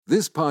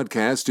This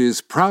podcast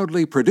is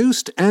proudly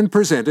produced and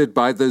presented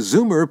by the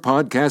Zoomer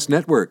Podcast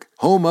Network,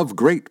 home of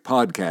great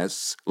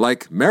podcasts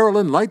like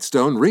Marilyn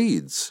Lightstone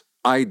Reads,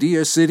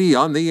 Idea City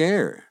on the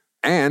Air,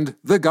 and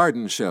The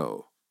Garden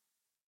Show.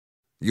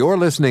 You're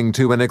listening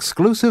to an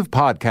exclusive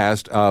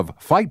podcast of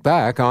Fight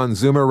Back on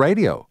Zoomer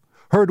Radio,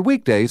 heard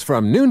weekdays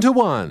from noon to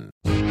 1.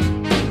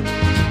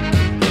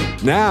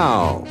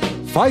 Now,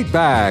 Fight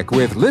Back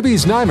with Libby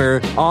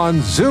Znaimer on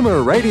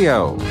Zoomer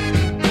Radio.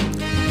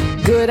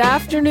 Good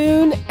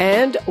afternoon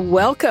and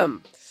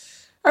welcome.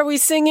 Are we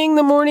singing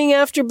the Morning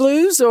After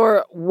Blues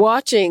or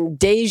watching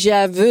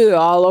Deja Vu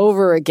all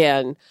over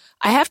again?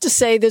 I have to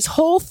say this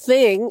whole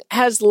thing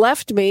has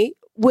left me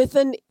with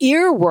an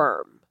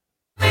earworm.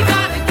 We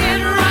gotta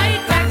get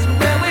right back to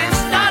where we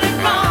started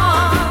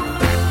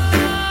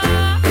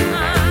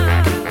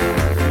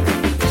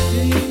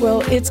from.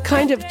 Well, it's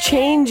kind of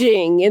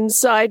changing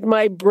inside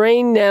my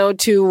brain now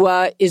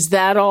to, is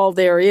that all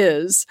there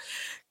is?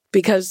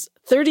 Because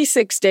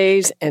 36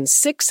 days and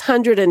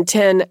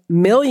 $610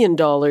 million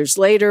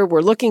later,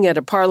 we're looking at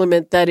a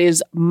parliament that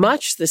is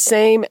much the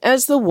same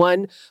as the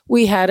one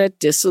we had at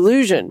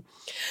dissolution.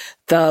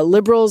 The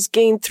Liberals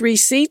gained 3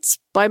 seats.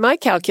 By my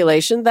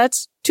calculation,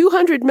 that's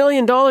 $200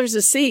 million a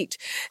seat.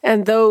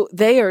 And though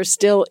they are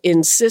still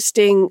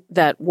insisting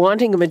that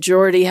wanting a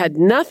majority had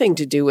nothing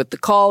to do with the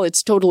call,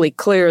 it's totally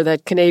clear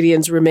that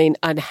Canadians remain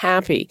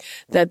unhappy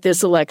that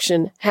this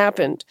election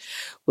happened.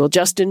 Will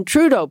Justin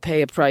Trudeau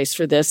pay a price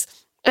for this?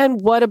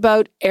 And what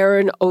about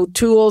Erin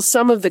O'Toole?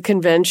 Some of the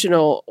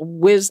conventional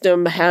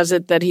wisdom has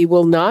it that he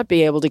will not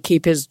be able to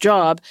keep his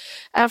job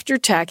after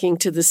tacking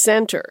to the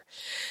centre.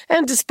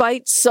 And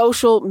despite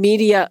social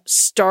media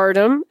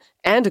stardom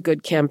and a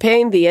good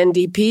campaign, the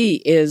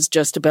NDP is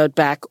just about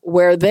back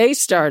where they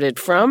started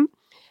from.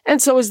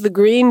 And so is the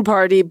Green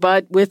Party,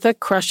 but with a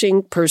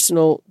crushing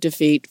personal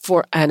defeat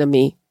for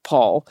Annamie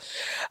Paul.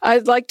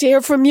 I'd like to hear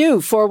from you.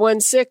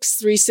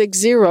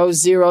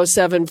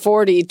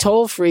 416-360-0740,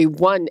 toll free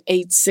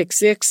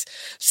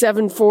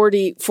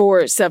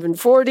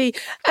 1-866-740-4740.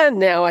 And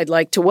now I'd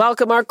like to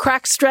welcome our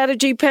crack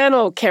strategy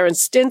panel. Karen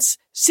Stintz,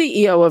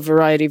 CEO of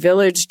Variety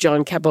Village,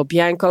 John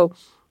Capobianco,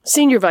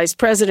 Senior Vice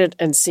President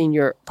and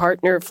Senior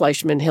Partner,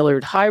 Fleischmann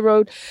Hillard High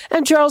Road,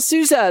 and Charles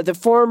Sousa, the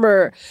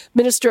former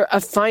Minister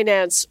of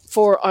Finance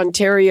for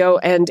Ontario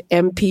and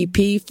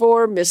MPP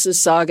for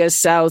Mississauga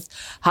South.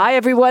 Hi,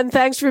 everyone.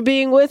 Thanks for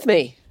being with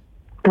me.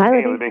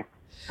 Hi, Libby.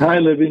 Hi,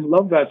 Libby.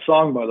 Love that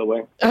song, by the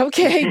way.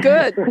 Okay,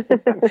 good.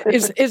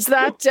 Is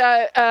that,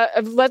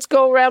 let's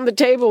go around the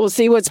table. We'll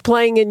see what's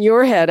playing in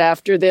your head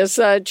after this.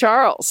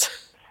 Charles.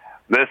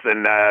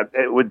 Listen,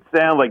 it would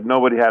sound like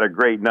nobody had a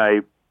great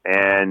night,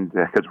 and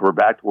because we're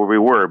back to where we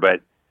were,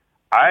 but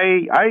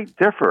I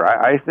differ.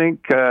 I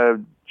think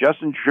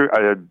Justin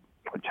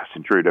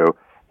Trudeau,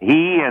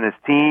 he and his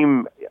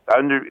team,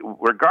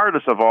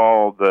 regardless of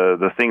all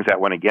the things that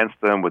went against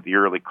them with the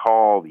early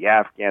call, the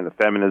Afghan, the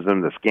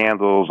feminism, the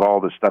scandals, all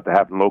this stuff that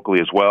happened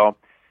locally as well,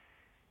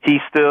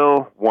 he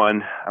still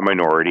won a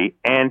minority,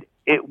 and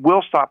it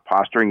will stop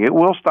posturing. It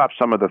will stop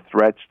some of the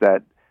threats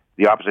that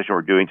the opposition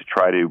were doing to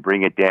try to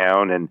bring it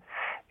down, and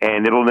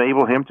it'll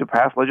enable him to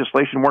pass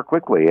legislation more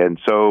quickly. And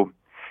so,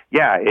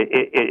 yeah,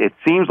 it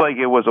seems like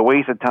it was a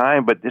waste of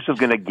time, but this is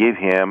going to give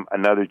him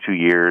another 2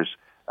 years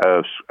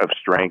of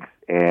strength,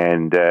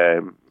 and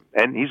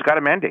he's got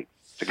a mandate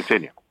to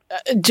continue.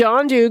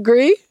 John, do you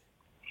agree?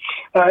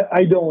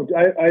 I don't.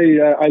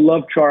 I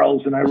love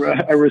Charles, and I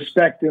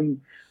respect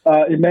him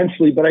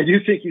immensely, but I do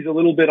think he's a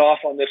little bit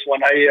off on this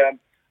one.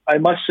 I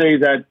must say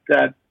that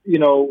you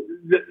know,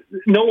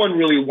 no one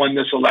really won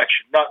this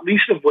election, not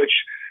least of which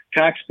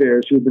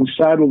taxpayers who have been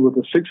saddled with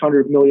a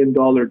 $600 million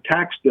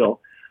tax bill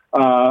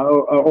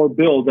or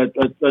bill that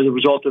as a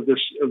result of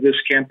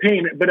this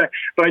campaign. But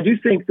I do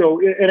think, though,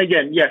 and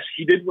again, yes,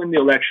 he did win the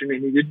election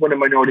and he did win a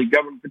minority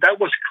government, but that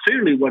was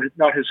clearly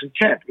not his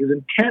intent. His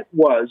intent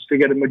was to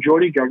get a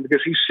majority government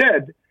because he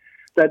said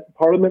that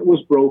Parliament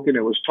was broken,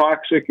 it was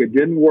toxic, it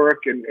didn't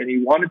work, and he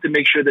wanted to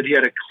make sure that he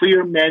had a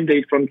clear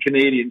mandate from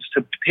Canadians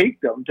to take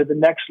them to the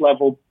next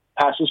level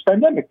past this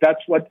pandemic.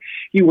 That's what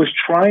he was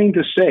trying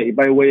to say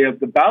by way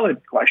of the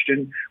ballot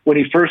question when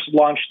he first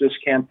launched this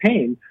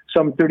campaign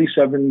some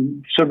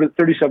 37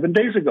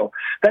 days ago.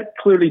 That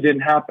clearly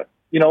didn't happen.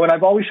 You know, and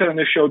I've always said on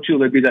this show too,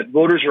 Libby, that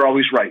voters are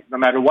always right, no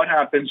matter what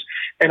happens.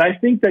 And I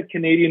think that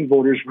Canadian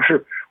voters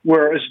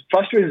were as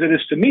frustrated as it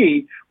is to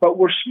me, but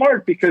were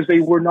smart because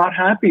they were not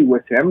happy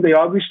with him. They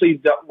obviously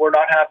were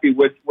not happy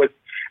with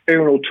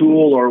Erin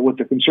O'Toole or with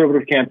the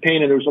Conservative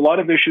campaign. And there was a lot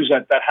of issues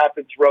that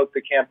happened throughout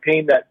the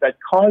campaign that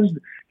caused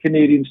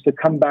Canadians to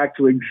come back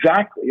to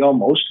exactly,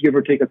 almost, give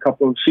or take a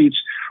couple of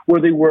seats, where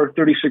they were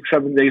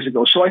 7 days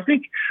ago. So I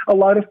think a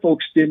lot of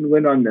folks didn't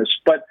win on this.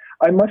 But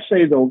I must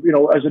say, though, you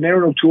know, as an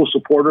Erin O'Toole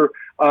supporter,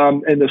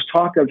 and this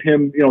talk of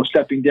him, you know,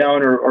 stepping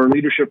down or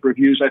leadership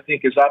reviews, I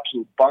think is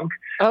absolute bunk.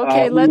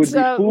 Okay, let's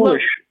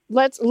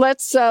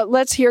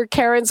hear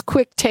Karen's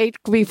quick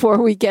take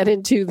before we get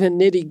into the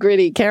nitty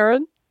gritty.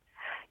 Karen.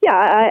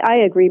 Yeah, I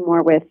agree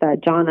more with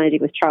John than I do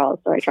with Charles.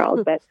 Sorry,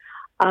 Charles, but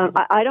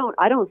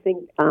I don't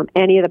think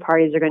any of the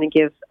parties are going to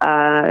give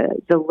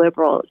the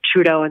Liberal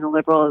Trudeau and the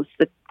Liberals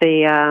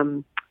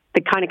the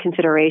kind of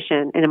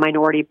consideration in a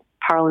minority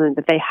parliament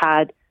that they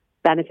had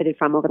benefited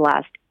from over the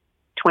last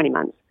 20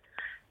 months.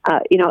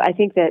 I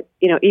think that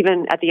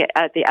even at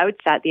the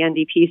outset, the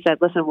NDP said,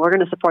 "Listen, we're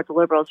going to support the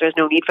Liberals. There's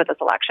no need for this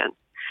election."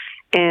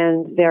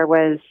 And there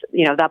was,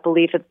 that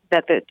belief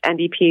that the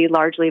NDP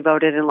largely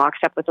voted in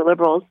lockstep with the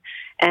Liberals,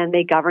 and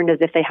they governed as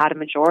if they had a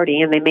majority,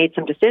 and they made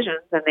some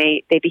decisions, and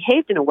they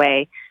behaved in a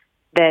way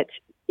that,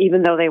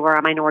 even though they were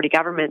a minority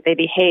government, they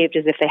behaved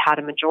as if they had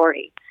a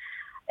majority.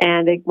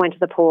 And they went to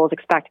the polls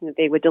expecting that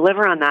they would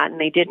deliver on that, and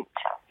they didn't.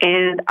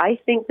 And I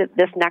think that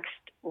this next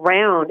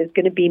round is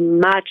going to be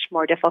much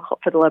more difficult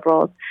for the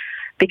Liberals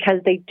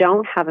because they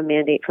don't have a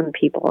mandate from the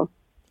people.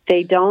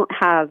 They didn't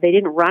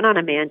run on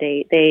a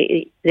mandate.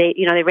 They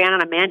ran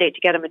on a mandate to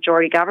get a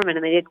majority government,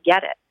 and they didn't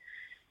get it.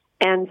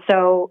 And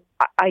so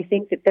I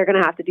think that they're going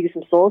to have to do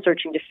some soul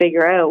searching to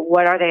figure out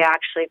what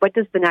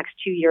does the next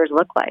 2 years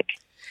look like?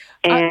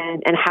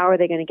 And how are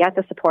they going to get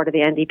the support of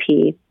the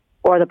NDP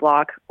or the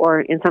Bloc,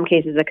 or in some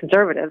cases the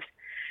Conservatives?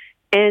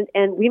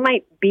 And we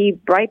might be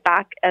right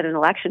back at an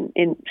election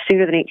in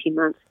sooner than 18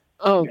 months.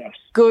 Oh, yes.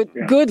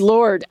 Good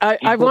Lord.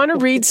 I want to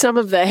read some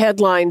of the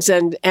headlines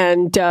and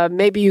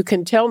maybe you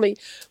can tell me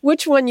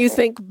which one you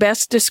think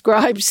best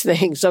describes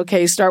things.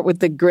 Okay, start with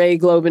the Grey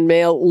Globe and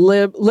Mail.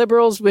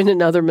 Liberals win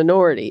another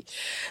minority.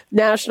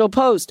 National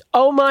Post.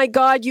 Oh my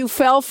God, you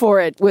fell for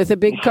it, with a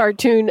big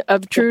cartoon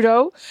of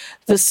Trudeau.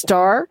 The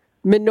Star.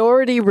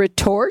 Minority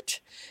retort.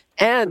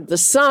 And The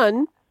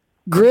Sun.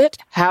 Grit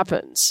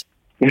happens.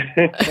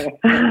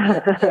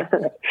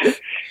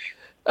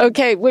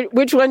 Okay,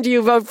 which one do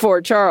you vote for,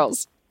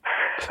 Charles?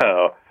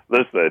 So,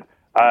 listen,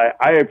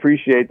 I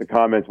appreciate the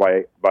comments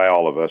by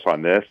all of us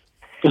on this,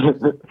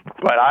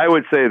 but I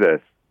would say this: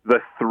 the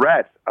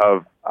threat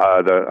of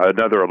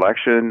another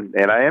election,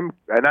 and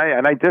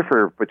I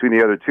differ between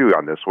the other two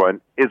on this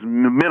one, is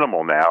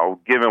minimal now,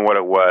 given what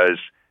it was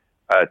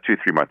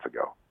 2-3 months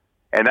ago,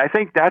 and I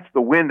think that's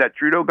the win that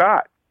Trudeau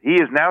got. He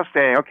is now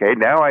saying, okay,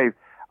 now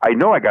I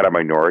know I got a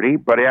minority,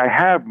 but I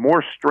have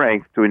more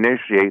strength to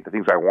initiate the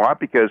things I want,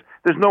 because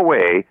there's no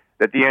way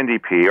that the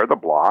NDP or the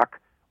Bloc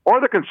or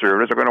the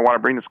Conservatives are going to want to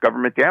bring this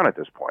government down at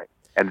this point.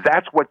 And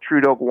that's what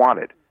Trudeau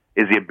wanted,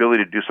 is the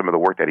ability to do some of the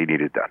work that he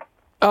needed done.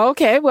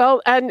 Okay,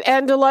 well, and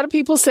a lot of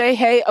people say,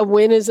 hey, a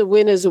win is a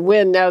win is a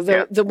win. Now,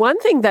 the one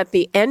thing that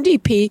the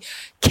NDP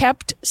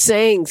kept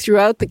saying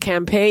throughout the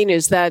campaign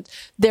is that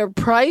their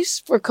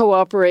price for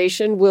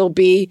cooperation will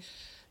be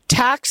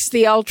tax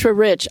the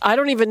ultra-rich. I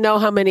don't even know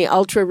how many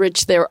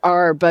ultra-rich there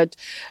are, but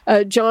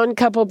John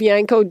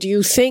Capobianco, do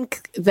you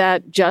think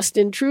that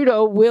Justin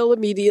Trudeau will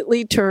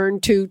immediately turn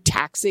to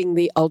taxing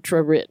the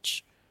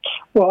ultra-rich?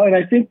 Well, and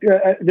I think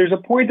there's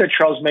a point that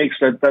Charles makes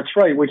that's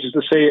right, which is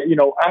to say,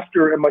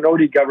 after a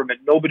minority government,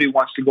 nobody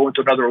wants to go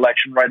into another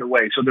election right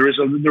away. So there is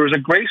a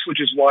grace,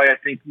 which is why I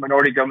think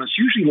minority governments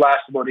usually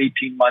last about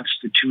 18 months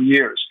to 2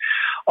 years.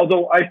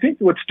 Although I think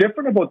what's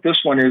different about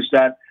this one is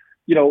that,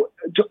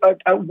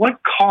 at what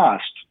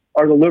cost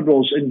are the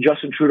Liberals and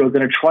Justin Trudeau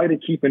going to try to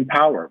keep in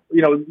power?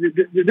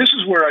 This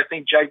is where I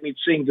think Jagmeet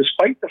Singh,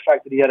 despite the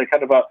fact that he had a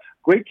kind of a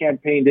great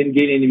campaign, didn't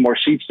gain any more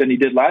seats than he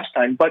did last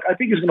time, but I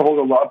think he's going to hold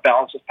a lot of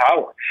balance of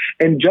power.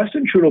 And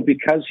Justin Trudeau,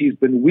 because he's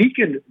been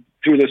weakened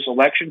through this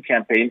election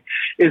campaign,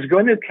 is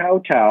going to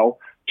kowtow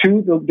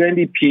to the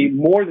NDP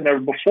more than ever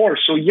before.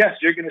 So yes,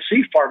 you're going to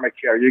see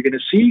pharmacare. You're going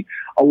to see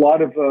a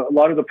lot of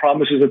the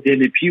promises that the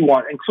NDP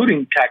want,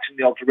 including taxing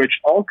the ultra-rich,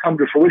 all come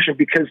to fruition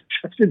because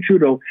Justin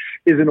Trudeau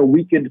is in a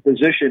weakened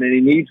position and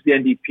he needs the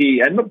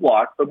NDP and the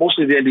Bloc, but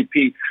mostly the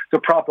NDP, to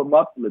prop him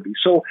up, Libby.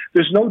 So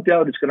there's no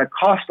doubt it's going to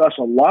cost us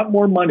a lot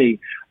more money,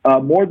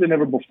 more than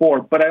ever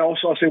before. But I'll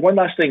say one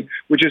last thing,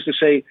 which is to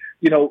say,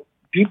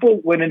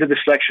 people went into this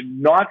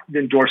election not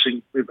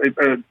endorsing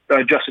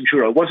Justin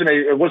Trudeau. It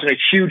wasn't a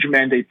huge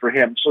mandate for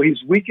him, so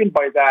he's weakened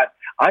by that.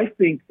 I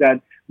think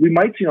that we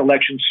might see an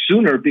election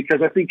sooner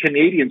because I think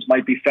Canadians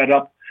might be fed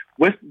up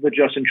with the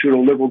Justin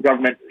Trudeau Liberal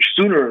government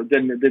sooner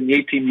than the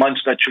 18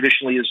 months that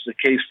traditionally is the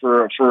case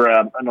for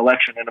an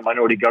election in a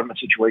minority government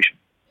situation.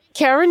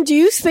 Karen, do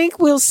you think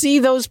we'll see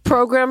those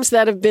programs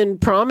that have been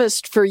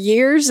promised for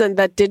years and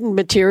that didn't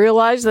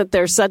materialize, that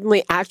they're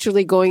suddenly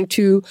actually going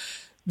to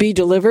be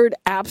delivered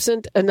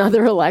absent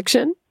another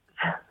election?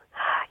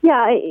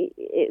 Yeah,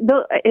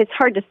 it's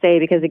hard to say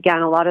because,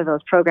 again, a lot of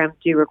those programs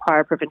do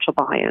require provincial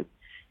buy-in.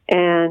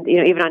 And,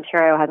 even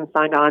Ontario hasn't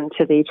signed on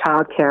to the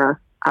childcare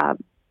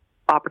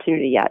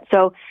opportunity yet.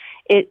 So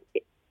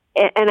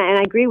and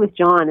I agree with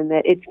John in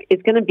that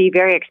it's going to be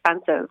very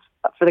expensive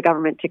for the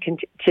government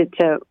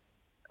to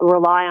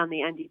rely on the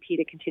NDP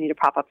to continue to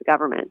prop up the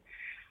government.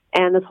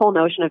 And this whole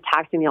notion of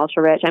taxing the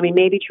ultra-rich,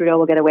 maybe Trudeau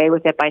will get away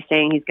with it by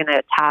saying he's going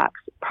to tax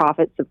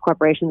profits of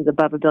corporations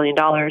above $1 billion.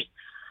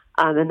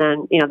 And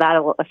then,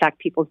 that'll affect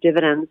people's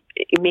dividends.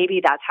 Maybe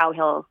that's how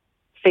he'll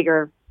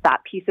figure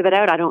that piece of it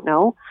out. I don't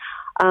know.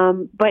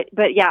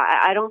 But yeah,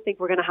 I don't think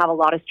we're going to have a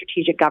lot of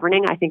strategic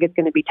governing. I think it's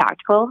going to be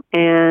tactical.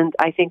 And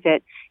I think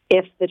that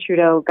if the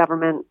Trudeau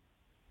government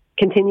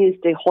continues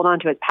to hold on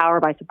to its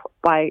power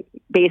by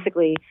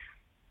basically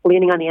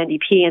leaning on the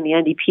NDP, and the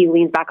NDP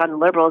leans back on the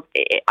Liberals,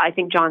 I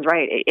think John's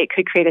right. It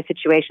could create a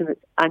situation that's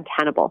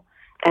untenable,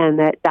 and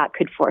that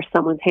could force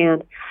someone's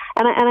hand.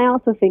 And I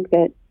also think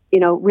that,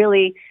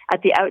 really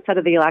at the outset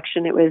of the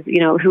election, it was,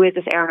 who is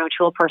this Aaron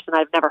O'Toole person?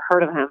 I've never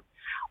heard of him.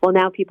 Well,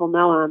 now people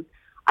know him.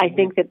 I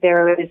think that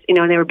there was,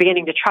 and they were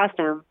beginning to trust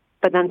him,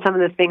 but then some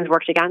of the things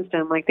worked against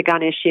him, like the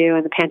gun issue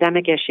and the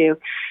pandemic issue.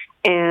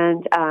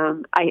 And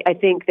I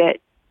think that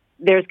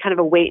there's kind of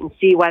a wait and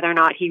see whether or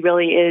not he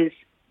really is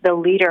the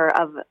leader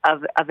of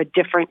a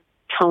different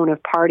tone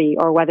of party,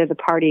 or whether the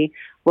party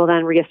will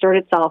then reassert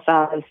itself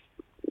as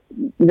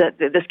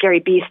the scary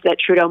beast that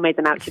Trudeau made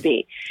them out to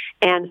be.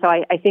 And so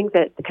I think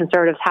that the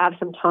Conservatives have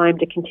some time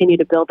to continue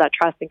to build that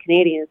trust in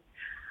Canadians,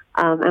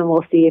 and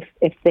we'll see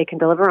if they can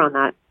deliver on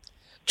that.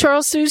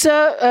 Charles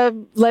Sousa,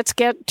 let's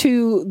get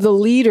to the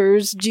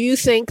leaders. Do you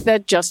think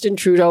that Justin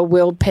Trudeau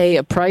will pay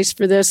a price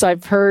for this?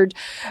 I've heard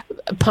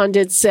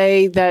pundits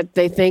say that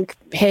they think,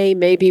 hey,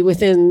 maybe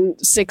within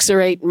 6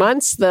 or 8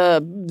 months,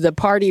 the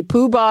party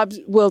poobah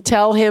will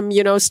tell him,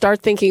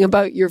 start thinking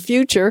about your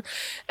future.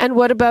 And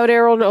what about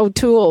Aaron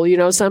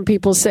O'Toole? Some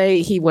people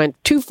say he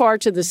went too far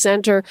to the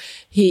center.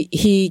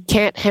 He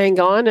can't hang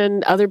on.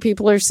 And other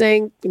people are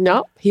saying,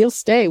 no, he'll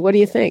stay. What do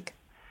you think?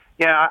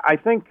 Yeah, I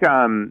think...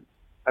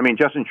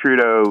 Justin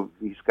Trudeau,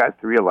 he's got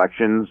 3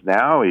 elections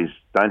now. He's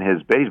done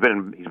his bit. He's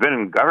been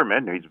in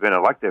government. He's been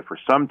elected for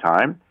some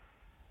time,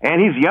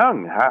 and he's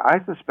young.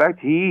 I suspect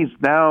he's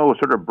now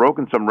sort of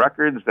broken some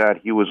records that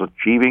he was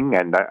achieving,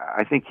 and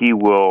I think he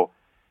will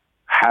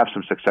have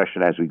some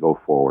succession as we go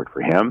forward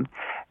for him.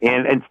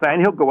 And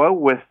he'll go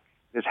out with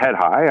his head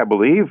high, I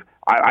believe.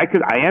 I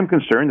am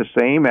concerned, the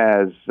same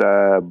as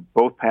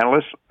both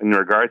panelists, in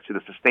regards to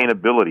the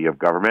sustainability of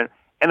government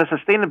and the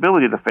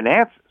sustainability of the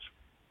finances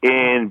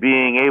in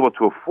being able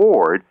to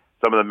afford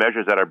some of the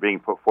measures that are being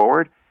put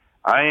forward.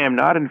 I am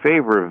not in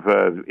favor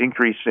of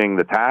increasing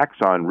the tax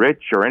on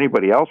rich or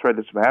anybody else for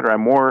this matter.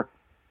 I'm more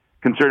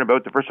concerned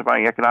about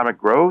diversifying economic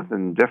growth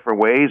and different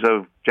ways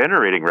of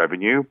generating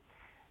revenue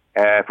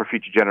for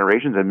future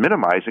generations and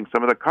minimizing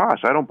some of the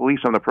costs. I don't believe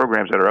some of the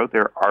programs that are out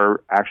there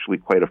are actually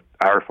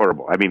are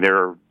affordable.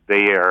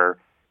 They are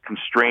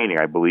constraining,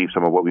 I believe,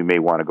 some of what we may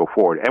want to go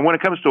forward. And when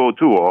it comes to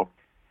O'Toole,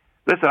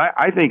 listen,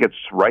 I think it's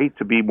right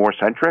to be more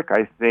centric.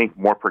 I think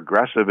more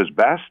progressive is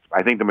best.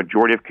 I think the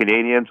majority of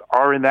Canadians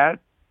are in that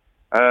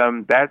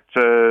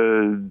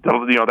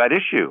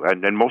issue,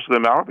 and most of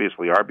them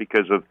obviously are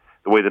because of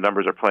the way the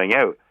numbers are playing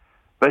out.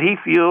 But he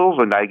feels,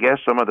 and I guess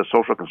some of the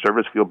social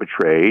conservatives feel,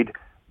 betrayed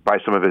by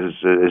some of his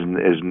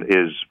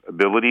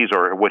abilities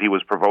or what he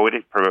was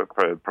proposing.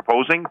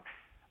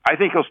 I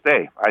think he'll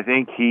stay. I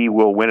think he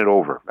will win it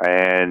over,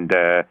 and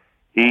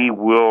he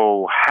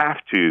will have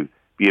to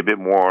be a bit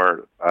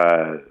more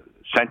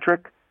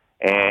centric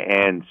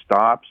and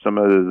stop some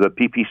of the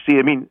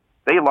PPC.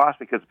 They lost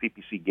because the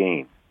PPC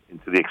gained,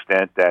 and to the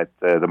extent that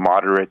the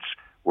moderates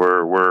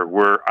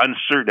were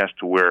uncertain as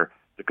to where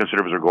the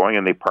Conservatives are going,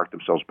 and they parked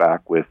themselves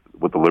back with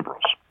the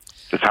Liberals.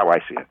 That's how I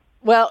see it.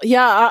 Well,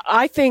 yeah,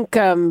 I think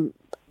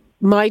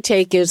my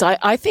take is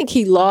I think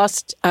he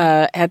lost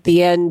at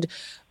the end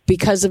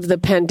because of the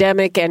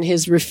pandemic and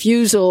his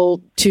refusal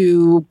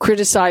to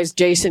criticize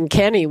Jason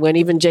Kenney when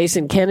even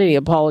Jason Kenney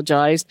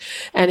apologized,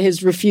 and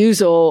his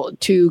refusal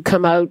to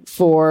come out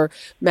for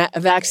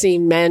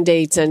vaccine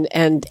mandates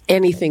and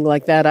anything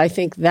like that. I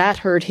think that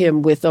hurt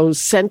him with those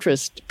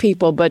centrist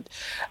people. But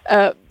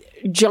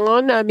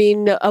John,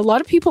 a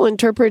lot of people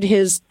interpret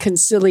his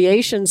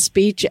conciliation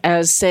speech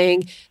as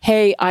saying,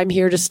 hey, I'm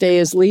here to stay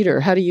as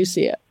leader. How do you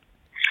see it?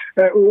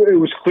 It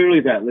was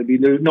clearly that, Libby.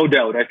 There's no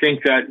doubt. I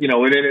think that,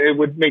 it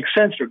would make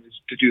sense for him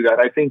to do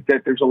that. I think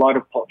that there's a lot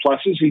of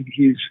pluses.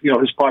 He's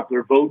his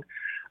popular vote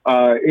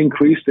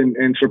increased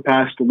and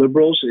surpassed the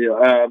Liberals.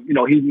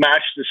 He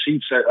matched the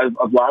seats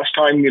of last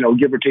time,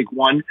 give or take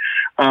one.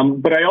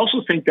 But I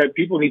also think that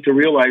people need to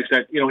realize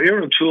that,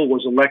 Aaron O'Toole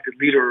was elected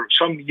leader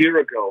some year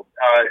ago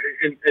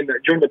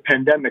during the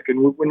pandemic.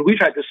 And when we've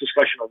had this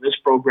discussion on this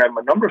program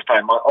a number of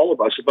times, all of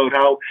us, about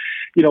how,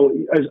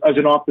 as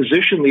an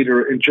opposition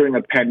leader during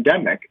a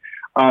pandemic,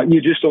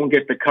 you just don't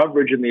get the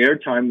coverage and the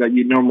airtime that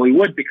you normally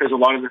would, because a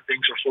lot of the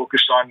things are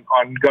focused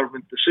on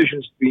government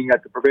decisions being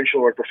at the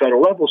provincial or at the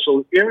federal level.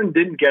 So Aaron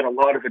didn't get a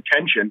lot of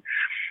attention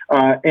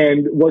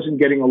and wasn't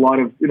getting a lot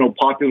of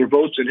popular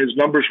votes, and his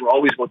numbers were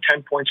always about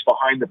 10 points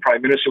behind the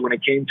Prime Minister when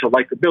it came to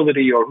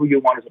likability or who you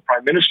want as a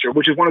Prime Minister,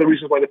 which is one of the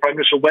reasons why the Prime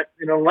Minister went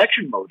in an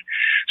election mode.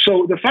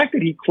 So the fact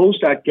that he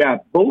closed that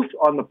gap, both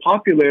on the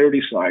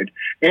popularity side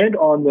and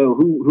on the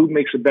who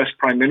makes the best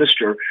Prime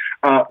Minister,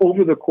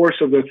 over the course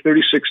of the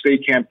 36-day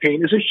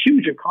campaign is a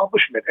huge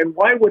accomplishment. And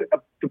why would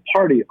the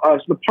party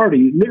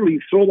literally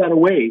throw that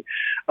away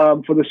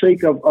for the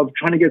sake of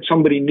trying to get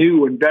somebody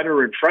new and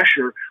better and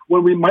fresher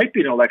when we might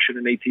be in an election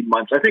in 18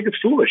 months? I think it's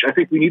foolish. I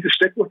think we need to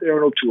stick with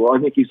Aaron O'Toole. I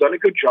think he's done a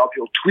good job.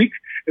 He'll tweak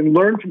and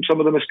learn from some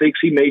of the mistakes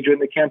he made during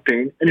the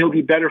campaign, and he'll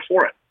be better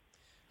for it.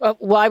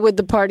 Why would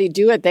the party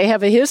do it? They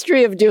have a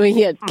history of doing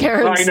it,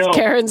 Karen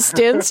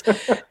Stintz.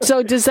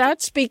 So does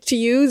that speak to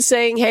you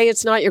saying, hey,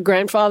 it's not your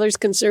grandfather's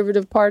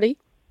Conservative Party?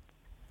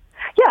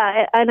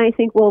 Yeah, and I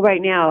think, well,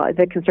 right now,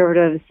 the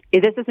Conservatives,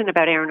 this isn't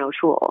about Aaron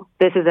O'Toole.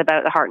 This is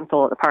about the heart and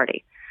soul of the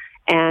party.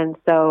 And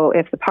so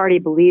if the party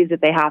believes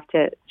that they have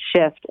to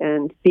shift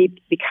and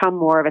become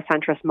more of a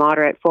centrist,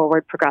 moderate,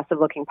 forward,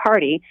 progressive-looking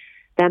party,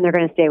 then they're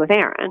going to stay with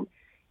Aaron.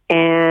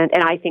 And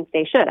I think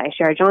they should. I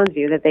share John's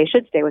view that they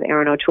should stay with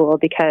Aaron O'Toole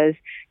because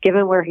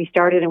given where he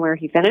started and where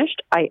he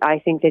finished,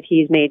 I think that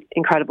he's made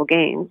incredible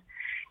gains.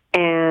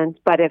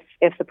 But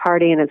if the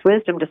party in its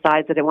wisdom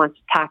decides that it wants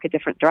to tack a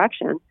different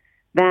direction,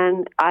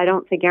 then I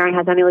don't think Aaron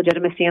has any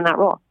legitimacy in that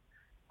role.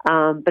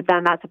 But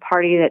then that's a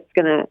party that's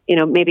going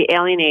to, maybe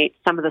alienate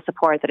some of the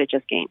support that it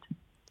just gained.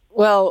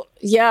 Well,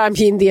 yeah, I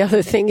mean, the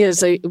other thing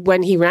is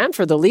when he ran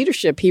for the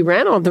leadership, he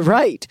ran on the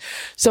right.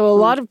 So a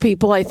lot of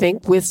people, I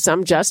think, with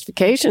some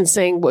justification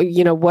saying, well,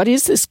 what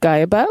is this guy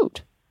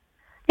about?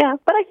 Yeah,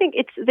 but I think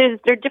there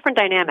are different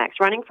dynamics.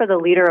 Running for the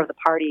leader of the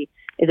party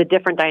is a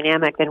different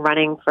dynamic than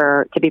running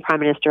to be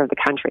prime minister of the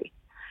country,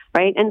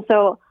 right? And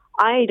so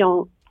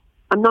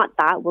I'm not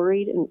that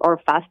worried or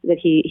fussed that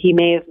he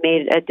may have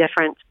made a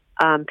different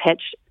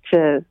pitch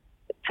to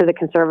the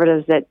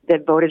Conservatives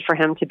that voted for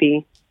him to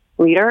be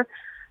leader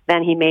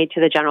than he made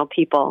to the general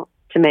people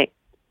to make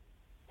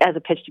as a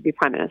pitch to be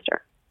prime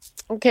minister.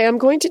 Okay, I'm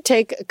going to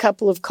take a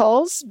couple of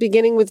calls,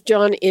 beginning with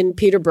John in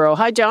Peterborough.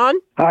 Hi, John.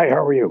 Hi,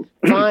 how are you?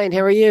 Fine,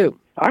 how are you?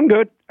 I'm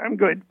good.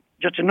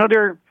 Just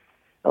another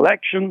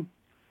election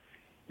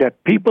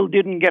that people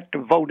didn't get to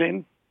vote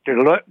in.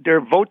 Their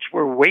votes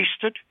were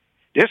wasted.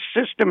 This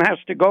system has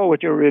to go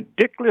with your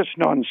ridiculous,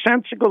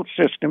 nonsensical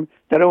system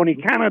that only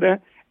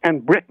Canada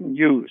and Britain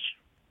use.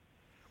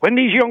 When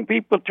these young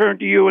people turn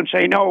to you and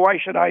say, no, why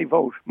should I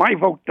vote? My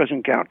vote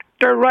doesn't count.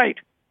 They're right.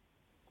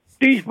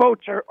 These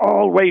votes are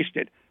all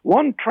wasted.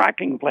 One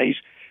tracking place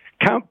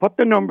put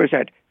the numbers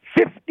at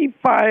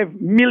 55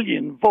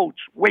 million votes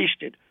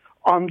wasted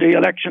on the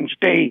elections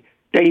day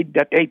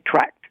that they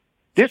tracked.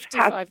 This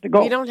has to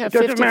go. We don't have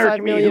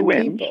 55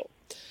 million people.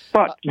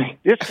 But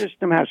this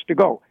system has to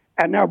go.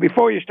 And now,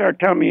 before you start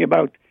telling me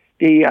about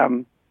the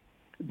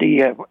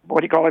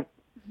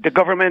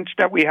governments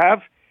that we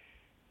have,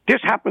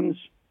 this happens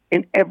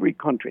in every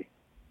country.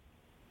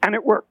 And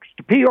it works.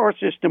 The PR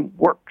system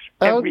works.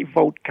 Every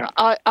vote counts.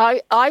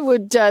 I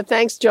would,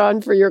 thanks,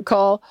 John, for your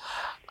call.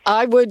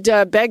 I would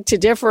beg to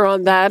differ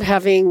on that,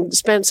 having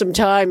spent some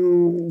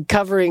time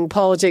covering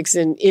politics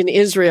in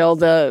Israel.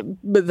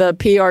 The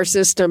PR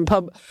system,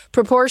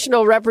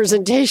 proportional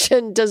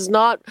representation does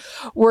not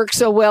work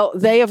so well.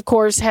 They, of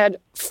course, had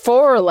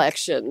 4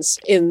 elections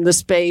in the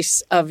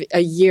space of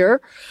a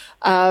year.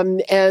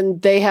 And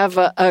they have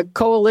a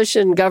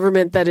coalition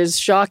government that is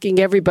shocking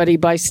everybody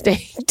by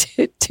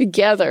staying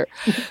together.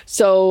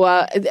 So,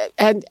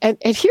 and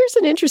here's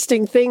an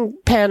interesting thing,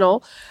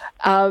 panel.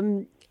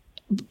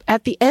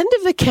 At the end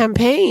of the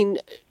campaign,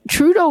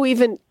 Trudeau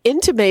even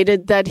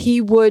intimated that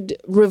he would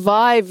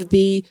revive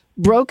the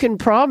broken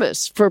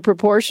promise for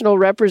proportional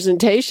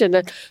representation.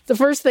 And the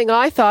first thing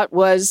I thought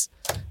was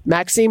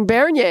Maxime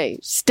Bernier,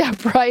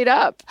 step right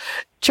up.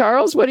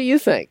 Charles, what do you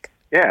think?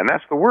 Yeah, and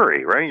that's the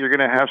worry, right? You're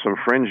going to have some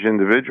fringe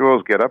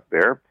individuals get up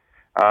there.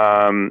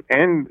 And,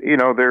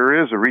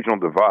 there is a regional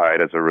divide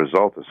as a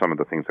result of some of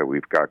the things that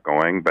we've got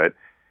going. But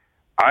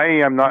I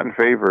am not in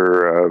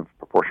favor of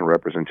proportional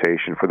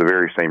representation for the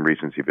very same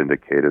reasons you've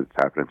indicated. It's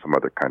happened in some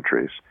other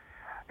countries.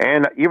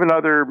 And even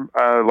other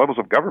levels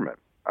of government.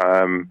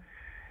 And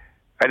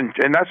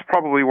that's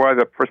probably why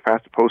the first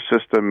past the post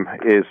system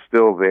is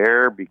still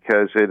there,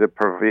 because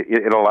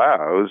it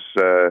allows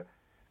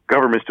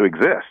governments to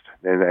exist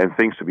and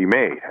things to be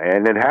made,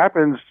 and it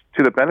happens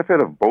to the benefit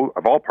of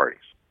all parties.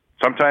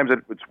 Sometimes it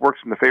works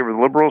in the favor of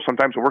the Liberals.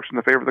 Sometimes it works in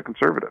the favor of the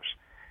Conservatives.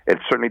 It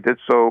certainly did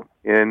so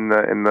in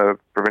the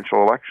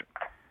provincial election.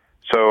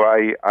 So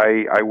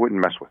I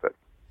wouldn't mess with it.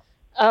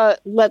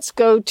 Let's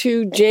go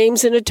to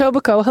James in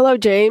Etobicoke. Hello,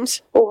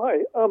 James. Oh, hi.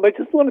 I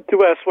just wanted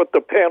to ask what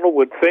the panel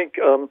would think.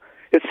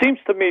 It seems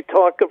to me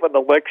talk of an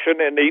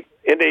election in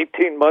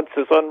 18 months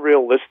is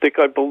unrealistic.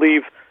 I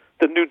believe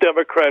the New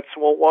Democrats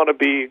won't want to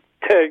be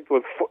tagged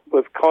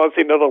with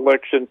causing an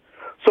election.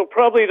 So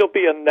probably it'll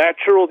be a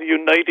natural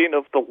uniting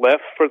of the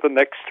left for the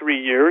next 3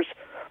 years.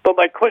 But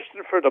my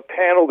question for the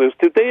panel is,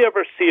 did they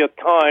ever see a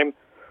time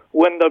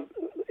when the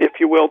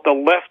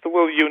left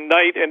will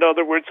unite? In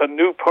other words, a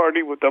new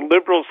party with the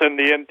Liberals and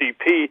the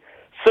NDP,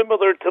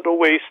 similar to the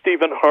way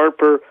Stephen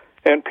Harper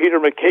and Peter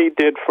MacKay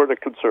did for the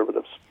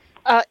Conservatives?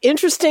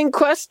 Interesting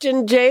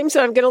question, James.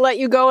 I'm going to let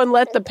you go and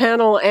let the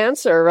panel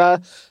answer.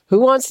 Who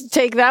wants to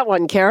take that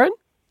one, Karen?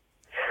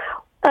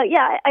 I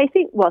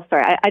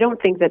don't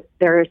think that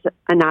there's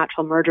a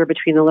natural merger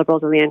between the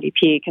Liberals and the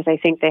NDP, because I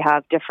think they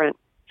have different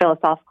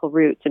philosophical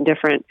roots and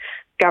different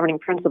governing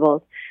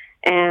principles.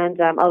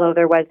 And although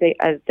there was the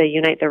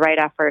Unite the Right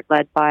effort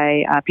led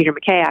by Peter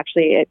MacKay,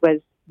 actually, it was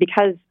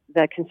because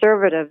the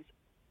Conservatives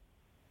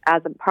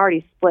as a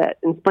party split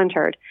and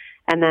splintered,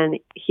 and then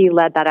he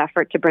led that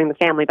effort to bring the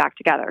family back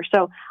together.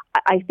 So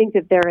I think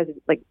that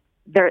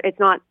it's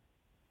not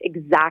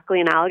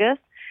exactly analogous,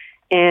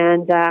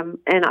 and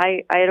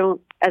I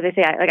don't, as I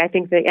say, I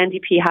think the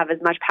NDP have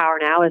as much power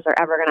now as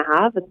they're ever going to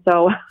have, and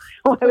so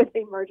why would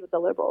they merge with the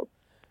Liberals?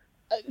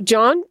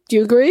 John, do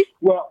you agree?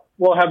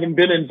 Well, having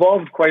been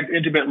involved quite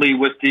intimately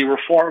with the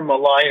Reform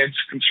Alliance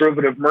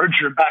Conservative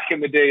merger back in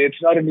the day,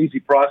 it's not an easy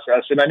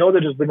process. And I know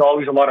that there's been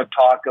always a lot of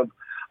talk of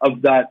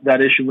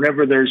that issue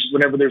whenever there's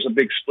a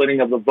big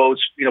splitting of the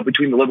votes,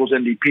 between the Liberals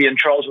and NDP. And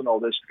Charles will know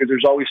this because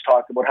there's always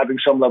talk about having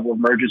some level of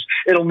merges.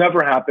 It'll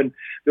never happen.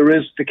 There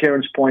is, to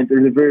Karen's point,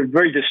 there's a very,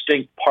 very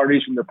distinct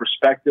parties from their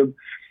perspective.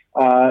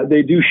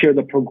 They do share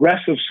the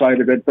progressive side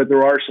of it, but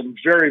there are some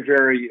very,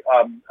 very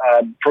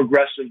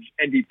progressive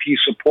NDP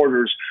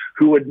supporters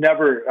who would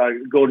never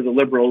go to the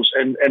Liberals,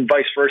 and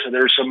vice versa.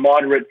 There are some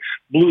moderate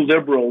blue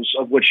Liberals,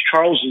 of which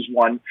Charles is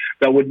one,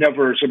 that would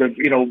never sort of,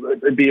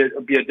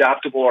 be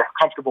adaptable or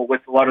comfortable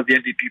with a lot of the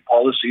NDP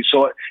policies.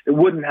 So it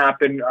wouldn't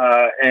happen.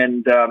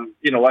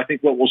 I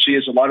think what we'll see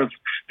is a lot of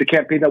the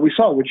campaign that we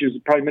saw, which is the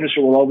Prime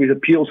Minister will always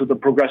appeal to the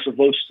progressive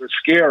votes to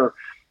scare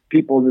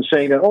people into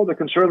saying that, the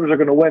Conservatives are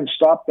going to win,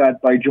 stop that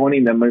by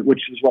joining them,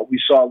 which is what we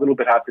saw a little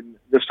bit happen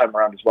this time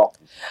around as well.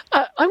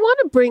 I want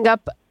to bring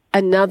up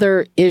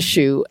another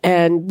issue,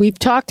 and we've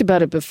talked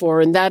about it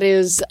before, and that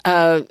is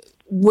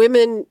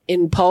women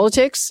in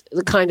politics,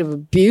 the kind of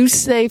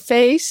abuse they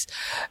face.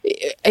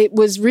 It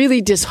was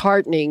really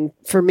disheartening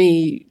for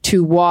me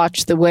to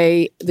watch the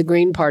way the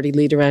Green Party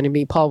leader,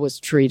 Annamie Paul, was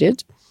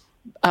treated.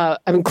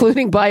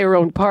 Including by her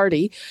own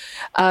party.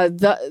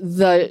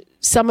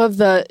 Some of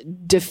the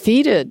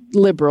defeated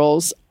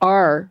Liberals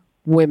are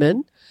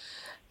women.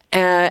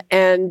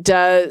 And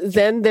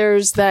then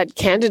there's that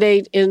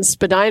candidate in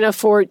Spadina,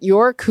 Fort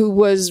York, who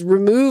was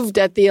removed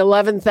at the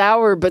 11th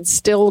hour, but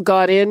still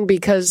got in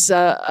because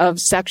of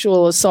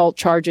sexual assault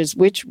charges,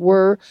 which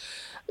were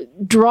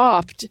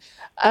dropped.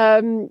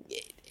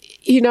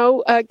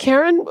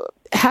 Karen,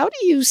 how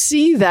do you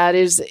see that?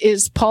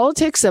 Is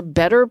politics a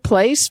better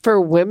place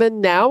for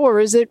women now, or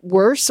is it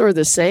worse or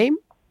the same?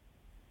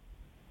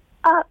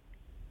 I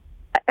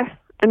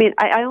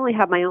only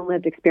have my own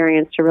lived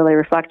experience to really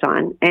reflect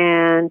on,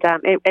 and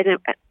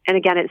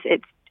again,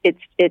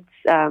 it's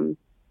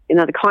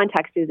the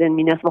context is in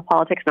municipal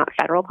politics, not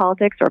federal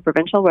politics or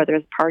provincial, where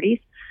there's parties,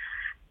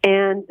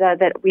 and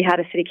that we had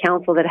a city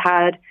council that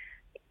had,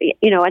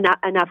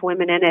 enough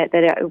women in it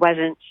that it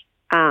wasn't.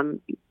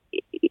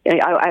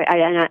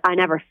 I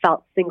never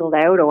felt singled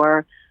out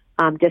or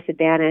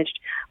disadvantaged,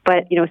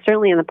 but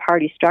certainly in the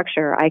party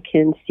structure, I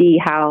can see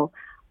how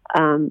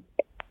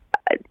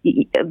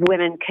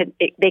women can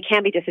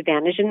be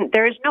disadvantaged, and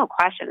there is no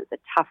question it's a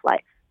tough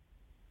life.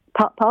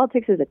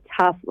 Politics is a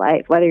tough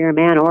life, whether you're a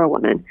man or a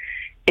woman,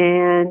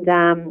 and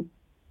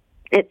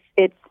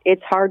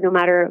it's hard no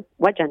matter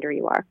what gender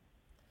you are.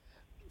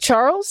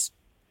 Charles?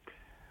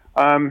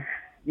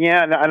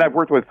 Yeah, and I've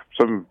worked with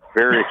some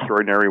very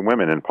extraordinary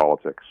women in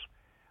politics.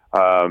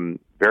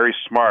 Very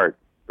smart,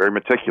 very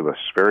meticulous,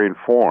 very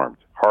informed,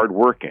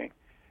 hardworking.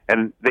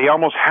 And they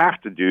almost have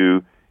to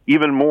do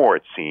even more,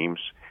 it seems,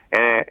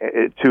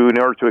 in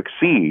order to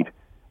exceed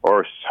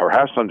or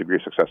have some degree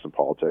of success in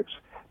politics.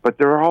 But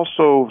they're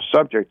also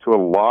subject to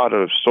a lot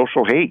of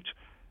social hate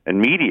and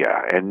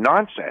media and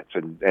nonsense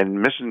and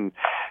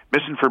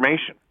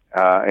misinformation.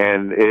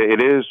 And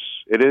it is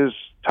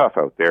tough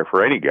out there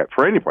for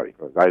anybody.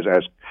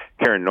 As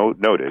Karen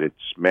noted,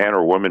 it's man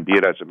or woman, be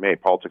it as it may.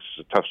 Politics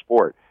is a tough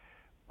sport.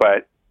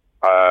 But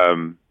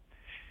I'm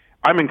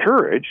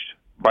encouraged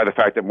by the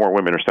fact that more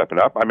women are stepping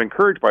up. I'm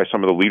encouraged by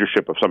some of the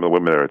leadership of some of the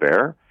women that are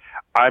there.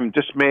 I'm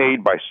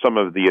dismayed by some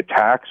of the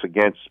attacks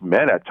against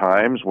men at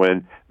times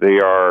when they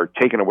are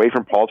taken away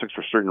from politics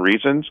for certain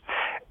reasons.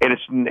 And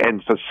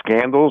the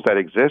scandals that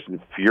exist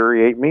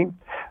infuriate me,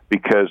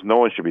 because no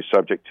one should be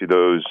subject to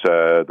those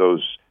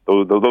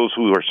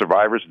who are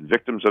survivors and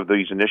victims of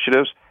these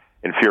initiatives.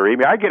 Infuriate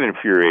me. I get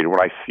infuriated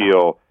when I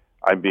feel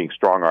I'm being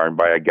strong-armed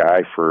by a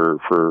guy for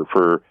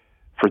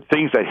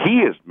things that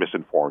he is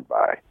misinformed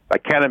by. I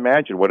can't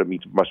imagine what it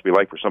must be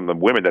like for some of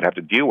the women that have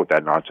to deal with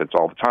that nonsense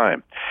all the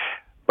time.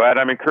 But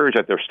I'm encouraged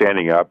that they're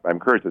standing up. I'm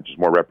encouraged that there's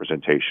more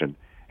representation.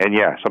 And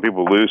yeah, some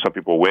people lose, some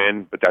people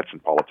win, but that's in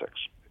politics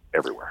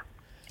everywhere.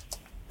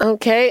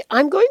 Okay,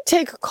 I'm going to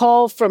take a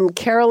call from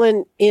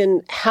Carolyn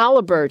in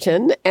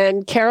Halliburton.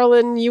 And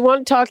Carolyn, you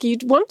want to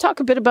talk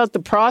a bit about the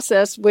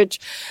process, which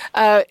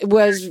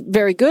was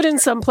very good in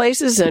some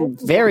places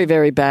and very,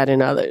 very bad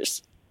in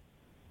others.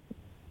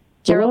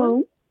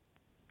 Carolyn,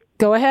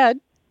 go ahead.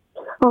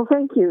 Oh,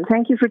 thank you.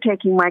 Thank you for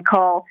taking my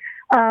call.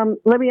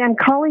 Libby, I'm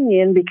calling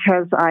in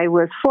because I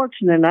was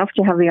fortunate enough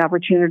to have the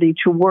opportunity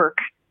to work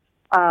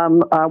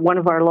one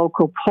of our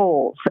local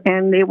polls.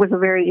 And it was a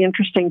very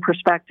interesting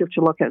perspective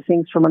to look at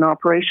things from an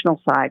operational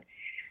side.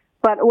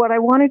 But what I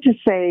wanted to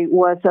say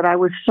was that I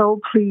was so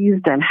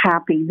pleased and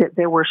happy that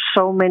there were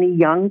so many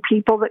young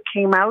people that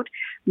came out,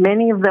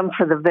 many of them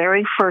for the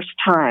very first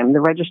time.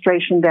 The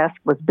registration desk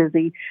was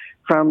busy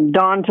from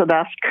dawn to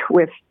dusk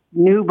with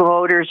new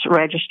voters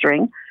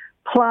registering,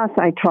 Plus,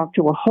 I talked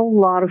to a whole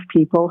lot of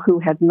people who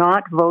had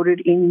not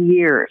voted in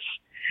years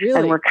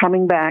and were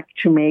coming back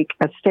to make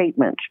a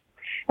statement.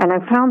 And I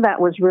found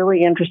that was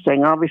really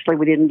interesting. Obviously,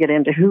 we didn't get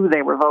into who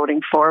they were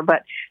voting for,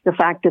 but the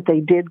fact that they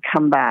did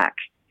come back.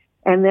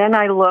 And then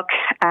I look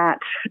at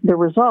the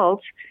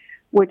results,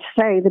 which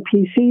say the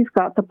PCs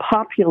got the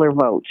popular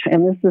vote.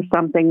 And this is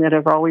something that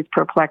has always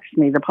perplexed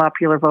me. The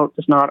popular vote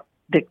does not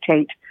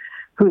dictate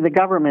who the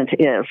government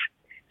is.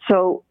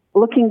 So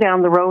looking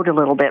down the road a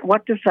little bit,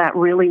 what does that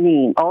really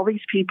mean? All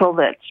these people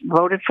that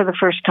voted for the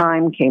first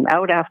time came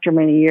out after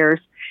many years,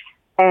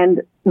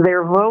 and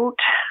their vote,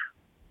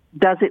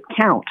 does it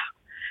count?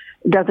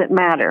 Does it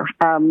matter?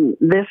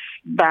 This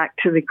back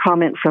to the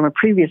comment from a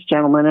previous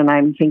gentleman, and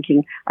I'm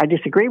thinking, I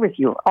disagree with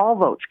you. All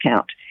votes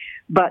count.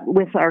 But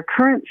with our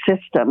current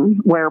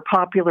system, where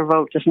popular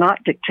vote does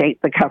not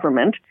dictate the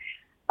government,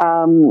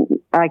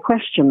 I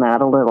question that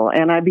a little.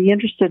 And I'd be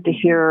interested to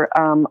hear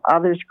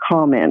others'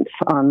 comments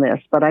on this.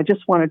 But I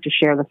just wanted to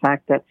share the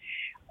fact that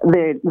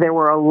there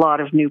were a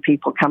lot of new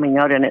people coming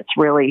out, and it's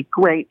really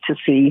great to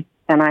see.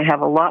 And I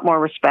have a lot more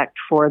respect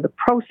for the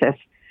process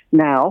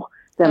now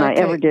than I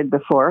ever did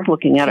before,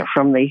 looking at it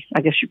from the,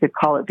 I guess you could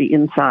call it the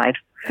inside.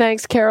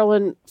 Thanks,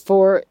 Carolyn,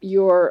 for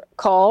your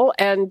call.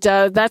 And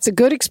that's a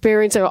good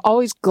experience. I'm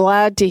always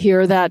glad to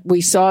hear that.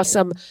 We saw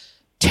some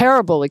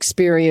terrible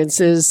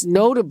experiences,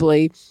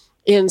 notably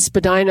in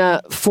Spadina,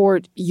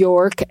 Fort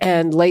York,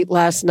 and late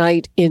last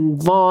night in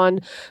Vaughan,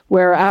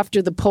 where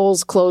after the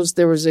polls closed,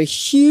 there was a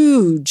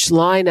huge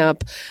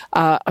lineup.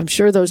 I'm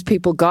sure those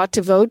people got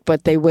to vote,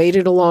 but they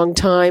waited a long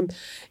time.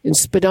 In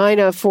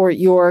Spadina, Fort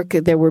York,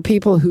 there were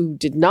people who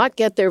did not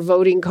get their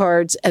voting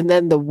cards, and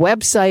then the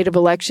website of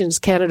Elections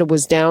Canada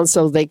was down,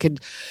 so they could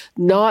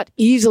not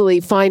easily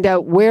find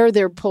out where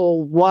their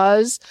poll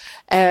was.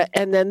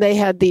 And then they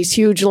had these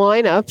huge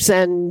lineups,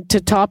 and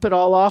to top it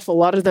all off, a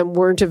lot of them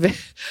weren't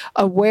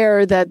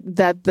aware that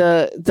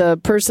the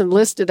person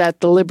listed as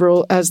the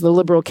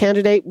Liberal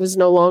candidate was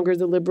no longer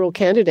the Liberal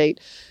candidate.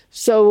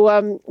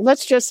 So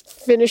let's just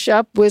finish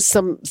up with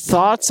some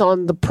thoughts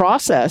on the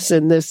process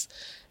in this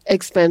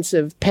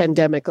expensive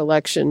pandemic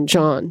election,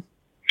 John.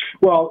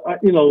 Well,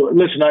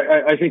 listen,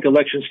 I think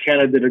Elections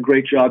Canada did a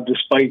great job,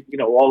 despite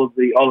all of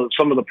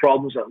some of the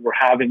problems that we're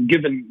having,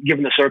 given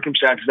the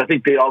circumstances. I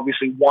think they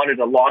obviously wanted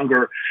a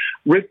longer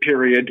writ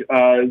period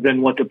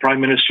than what the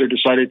Prime Minister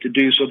decided to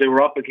do, so they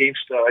were up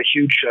against a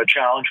huge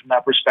challenge from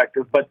that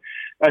perspective. But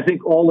I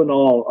think all in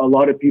all, a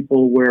lot of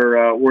people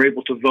were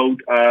able to vote.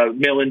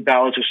 Mail-in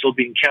ballots are still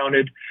being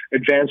counted.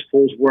 Advanced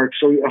polls work.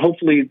 So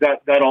hopefully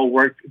that all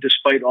worked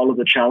despite all of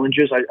the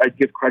challenges. I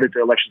give credit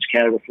to Elections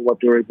Canada for what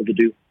they were able to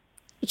do.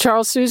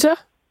 Charles Sousa?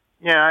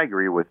 Yeah, I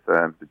agree with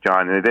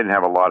John. They didn't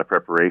have a lot of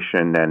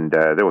preparation, and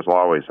there was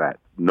always that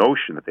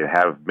notion that they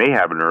may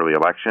have an early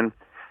election,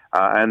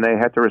 and they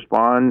had to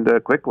respond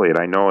quickly. And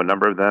I know a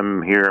number of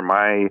them here in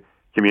my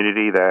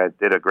community that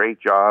did a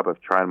great job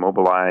of trying to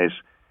mobilize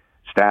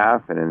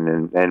staff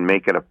and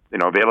make it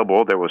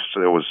available. There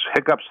was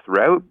hiccups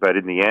throughout, but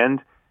in the end,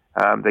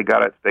 they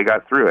got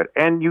through it.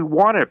 And you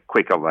want a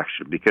quick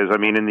election because,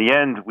 in the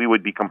end, we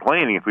would be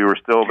complaining if we were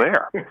still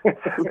there,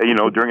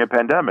 during a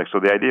pandemic. So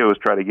the idea was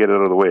try to get it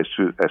out of the way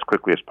as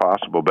quickly as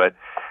possible. But,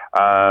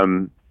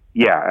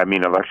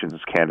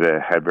 Elections Canada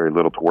had very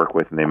little to work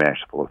with, and they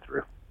managed to pull it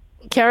through.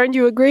 Karen, do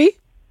you agree?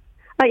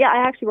 Yeah,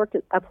 I actually worked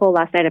at a poll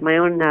last night at my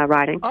own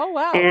riding. Oh,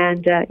 wow.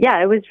 And,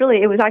 it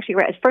was actually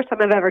great. It's the first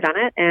time I've ever done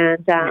it.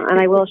 And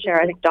I will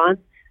share, I think, Don's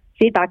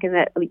feedback in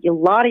that a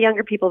lot of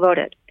younger people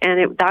voted,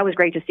 and that was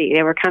great to see.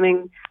 They were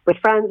coming with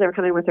friends, they were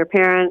coming with their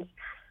parents.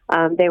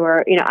 They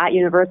were, at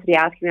university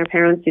asking their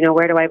parents,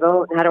 where do I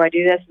vote and how do I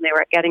do this? And they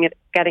were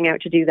getting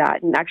out to do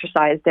that and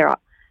exercise their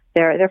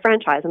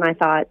franchise. And I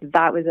thought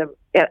that was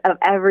of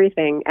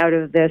everything out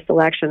of this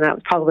election, that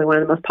was probably one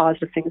of the most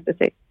positive things to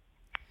see.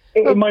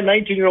 My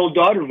 19-year-old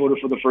daughter voted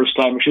for the first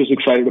time, and she was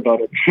excited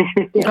about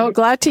it. Oh,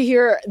 glad to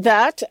hear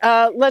that.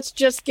 Let's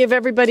just give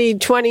everybody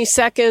 20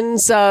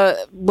 seconds.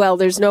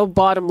 There's no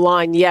bottom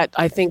line yet.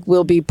 I think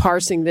we'll be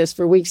parsing this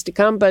for weeks to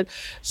come. But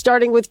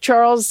starting with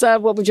Charles,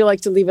 what would you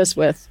like to leave us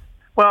with?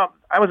 Well,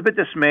 I was a bit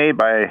dismayed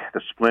by the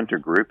splinter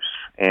groups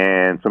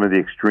and some of the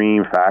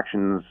extreme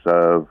factions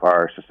of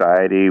our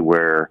society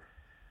where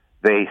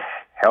they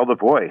held a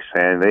voice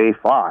and they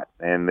fought,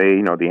 and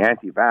they, the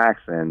anti-vax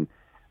and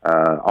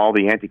all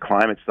the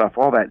anti-climate stuff,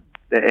 all that,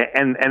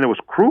 and it was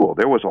cruel.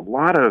 There was a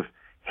lot of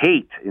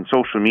hate in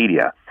social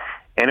media,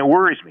 and it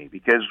worries me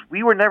because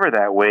we were never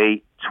that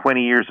way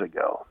 20 years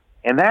ago.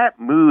 And that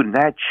mood and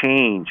that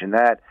change and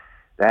that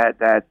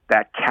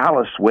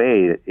callous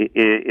way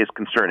is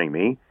concerning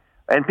me,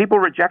 and people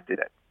rejected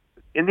it.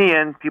 In the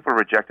end, people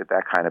rejected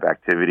that kind of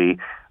activity.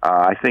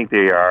 I think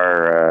they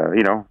are,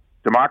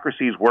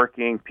 democracy is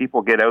working.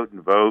 People get out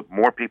and vote.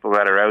 More people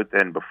that are out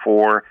than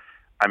before.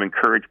 I'm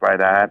encouraged by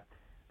that.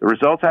 The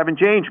results haven't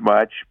changed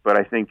much, but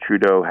I think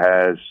Trudeau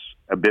has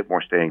a bit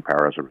more staying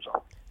power as a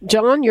result.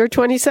 John, your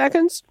 20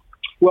 seconds?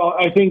 Well,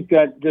 I think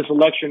that this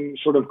election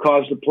sort of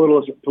caused the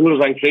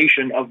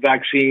politicization of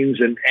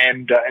vaccines and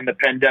the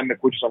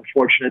pandemic, which is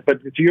unfortunate.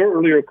 But to your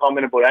earlier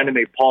comment about Anna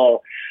May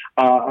Paul,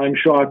 I'm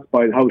shocked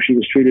by how she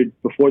was treated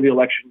before the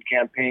election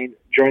campaign,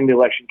 during the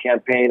election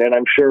campaign, and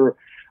I'm sure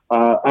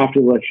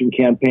after the election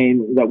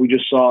campaign that we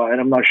just saw,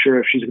 and I'm not sure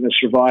if she's going to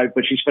survive,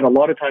 but she spent a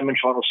lot of time in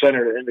Toronto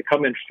Centre, and to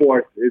come in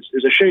fourth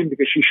is a shame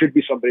because she should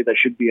be somebody that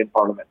should be in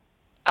Parliament.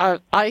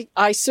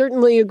 I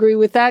certainly agree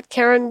with that.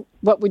 Karen,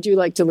 what would you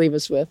like to leave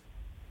us with?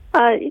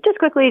 Just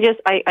quickly,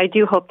 I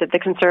do hope that the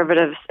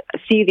Conservatives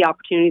see the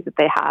opportunities that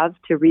they have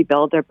to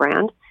rebuild their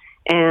brand,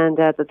 and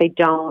that they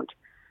don't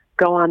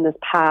go on this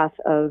path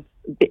of,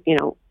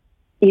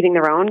 eating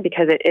their own,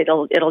 because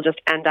it'll just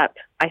end up,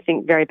 I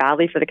think, very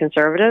badly for the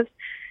Conservatives,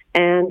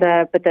 and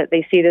but that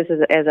they see this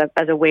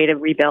as a way to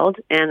rebuild,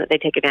 and that they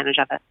take advantage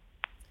of it.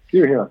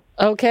 Here.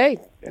 Okay.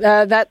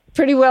 That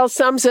pretty well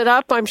sums it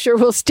up. I'm sure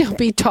we'll still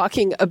be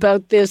talking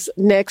about this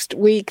next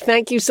week.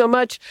 Thank you so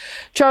much,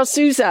 Charles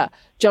Sousa,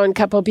 John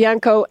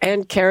Capobianco,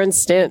 and Karen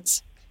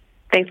Stintz.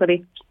 Thanks,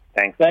 Libby.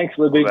 Thanks,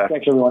 Libby.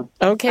 Thanks, everyone.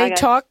 Okay.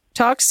 Talk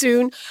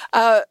soon.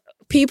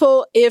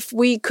 People, if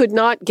we could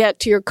not get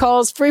to your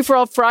calls, Free for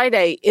All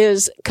Friday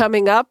is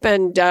coming up,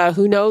 and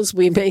who knows,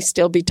 we may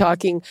still be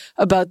talking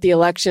about the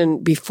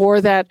election before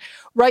that.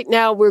 Right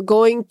now, we're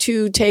going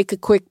to take a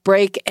quick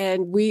break,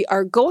 and we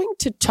are going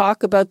to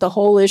talk about the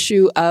whole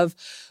issue of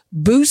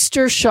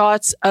booster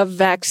shots of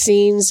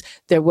vaccines.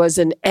 There was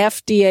an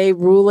FDA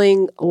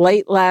ruling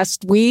late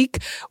last week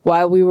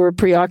while we were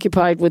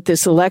preoccupied with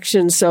this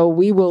election, so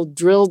we will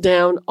drill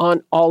down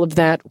on all of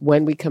that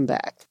when we come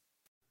back.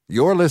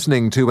 You're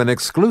listening to an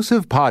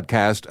exclusive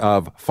podcast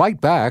of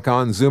Fight Back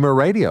on Zoomer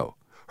Radio.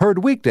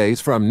 Heard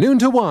weekdays from noon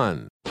to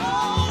 1.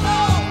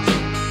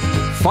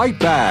 Fight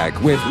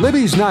Back with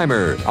Libby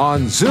Znaimer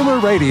on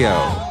Zoomer Radio.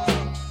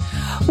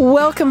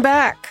 Welcome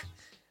back.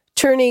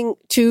 Turning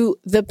to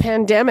the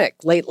pandemic,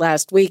 late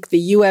last week, the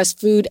U.S.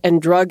 Food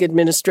and Drug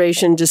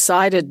Administration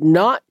decided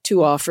not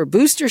to offer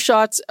booster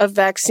shots of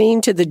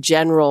vaccine to the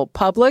general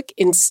public,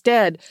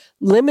 instead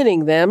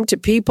limiting them to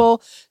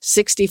people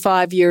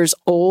 65 years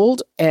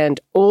old and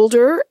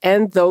older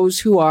and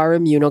those who are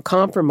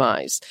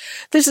immunocompromised.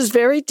 This is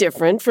very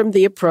different from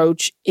the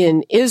approach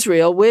in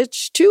Israel,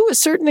 which to a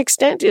certain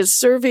extent is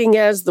serving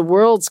as the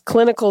world's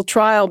clinical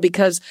trial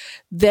because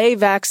they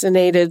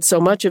vaccinated so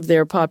much of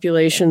their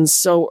population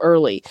so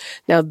early.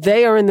 Now,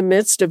 they are in the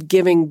midst of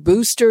giving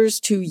boosters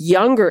to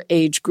younger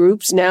age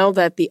groups now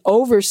that the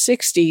over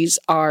 60s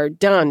are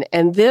done.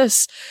 And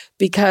this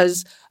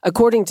because,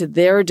 according to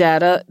their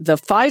data, the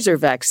Pfizer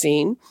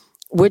vaccine,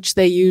 which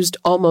they used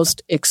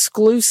almost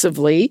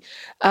exclusively,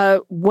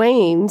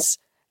 wanes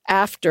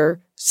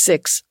after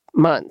 6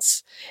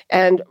 months.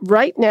 And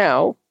right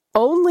now,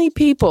 only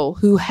people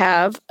who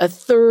have a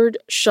third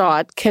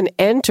shot can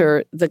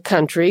enter the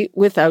country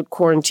without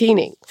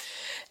quarantining.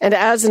 And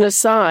as an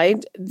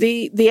aside,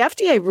 the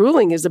FDA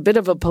ruling is a bit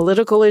of a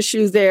political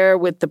issue there,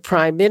 with the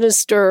Prime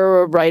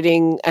Minister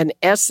writing an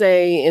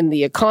essay in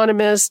The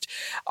Economist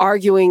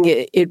arguing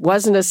it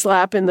wasn't a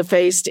slap in the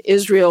face to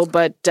Israel,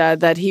 but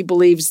that he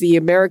believes the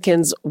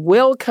Americans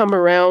will come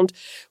around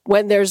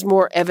when there's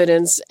more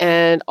evidence,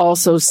 and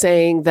also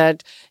saying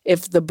that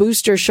if the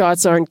booster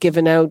shots aren't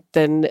given out,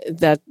 then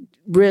that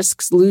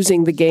risks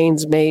losing the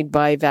gains made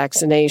by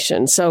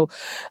vaccination. So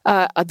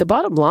the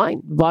bottom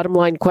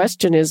line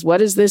question is, what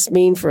does this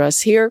mean for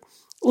us here?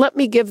 Let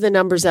me give the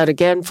numbers out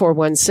again: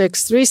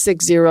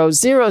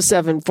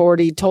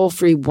 416-360-0740, toll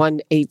free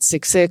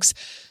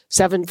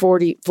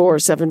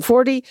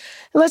 1-866-740-4740.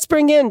 Let's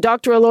bring in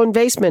Dr. Alon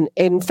Vaisman,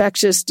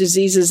 infectious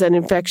diseases and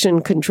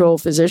infection control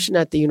physician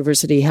at the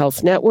University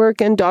Health Network,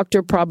 and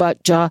Dr.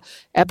 Prabhat Jha,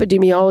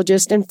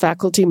 epidemiologist and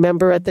faculty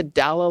member at the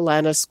Dalla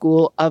Lana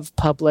School of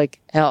Public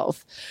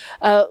Health.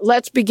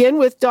 Let's begin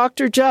with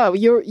Dr. Jha.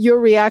 Your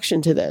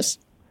reaction to this?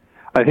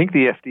 I think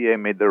the FDA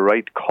made the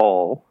right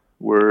call.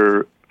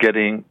 We're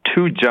getting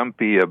too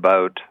jumpy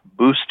about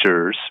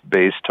boosters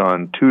based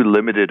on too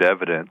limited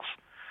evidence.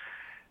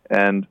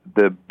 And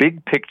the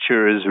big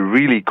picture is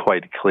really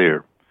quite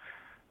clear.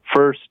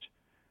 First,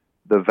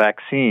 the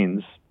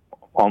vaccines,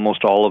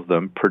 almost all of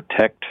them,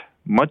 protect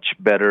much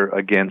better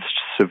against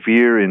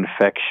severe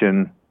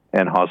infection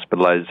and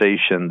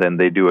hospitalization than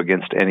they do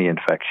against any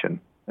infection.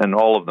 And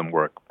all of them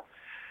work.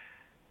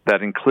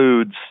 That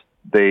includes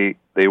they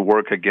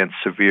work against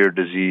severe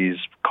disease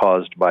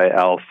caused by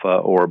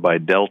alpha or by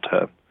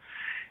delta,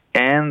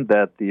 and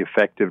that the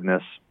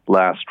effectiveness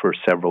lasts for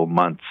several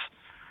months.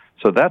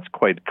 So that's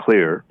quite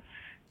clear.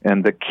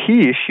 And the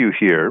key issue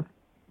here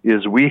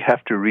is we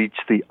have to reach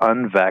the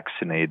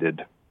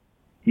unvaccinated.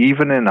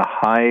 Even in a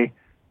high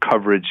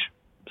coverage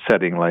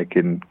setting like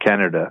in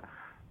Canada,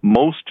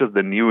 most of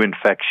the new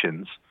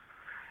infections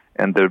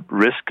and the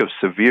risk of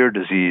severe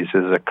disease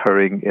is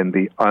occurring in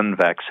the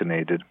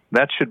unvaccinated.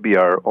 That should be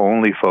our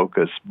only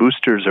focus.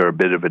 Boosters are a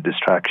bit of a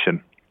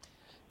distraction.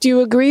 Do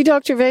you agree,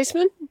 Dr.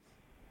 Vaisman?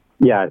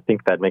 Yeah, I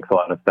think that makes a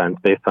lot of sense.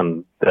 Based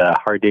on the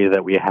hard data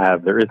that we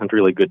have, there isn't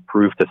really good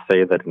proof to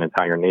say that an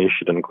entire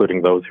nation,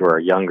 including those who are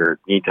younger,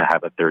 need to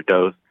have a third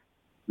dose.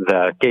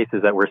 the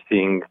cases that we're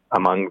seeing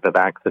among the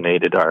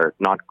vaccinated are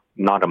not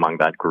among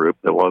that group.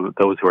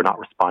 Those who are not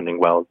responding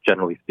well,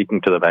 generally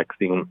speaking, to the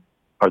vaccine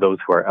are those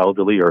who are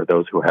elderly or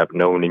those who have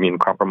known immune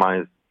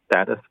compromised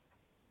status.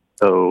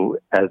 So,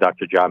 as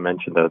Dr. Jha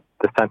mentioned,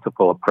 the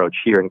sensible approach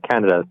here in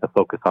Canada is to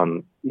focus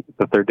on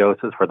the third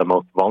doses for the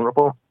most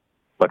vulnerable,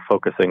 but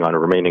focusing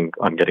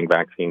on getting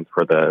vaccines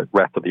for the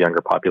rest of the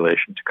younger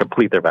population to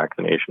complete their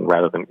vaccination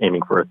rather than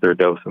aiming for a third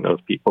dose in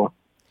those people.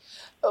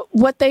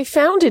 What they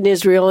found in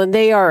Israel, and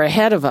they are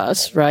ahead of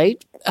us,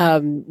 right?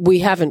 We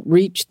haven't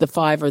reached the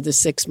 5 or the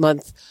 6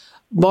 month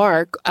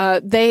mark.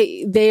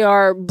 They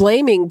are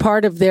blaming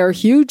part of their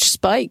huge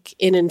spike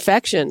in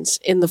infections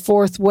in the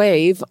fourth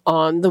wave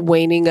on the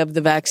waning of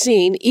the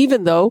vaccine,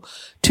 even though,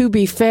 to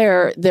be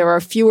fair, there are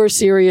fewer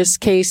serious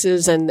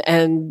cases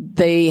and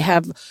they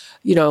have,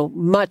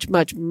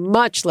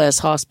 much less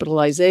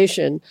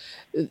hospitalization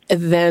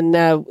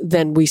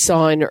than we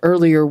saw in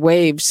earlier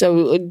waves.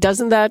 So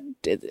doesn't that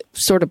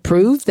sort of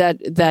prove that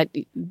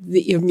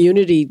the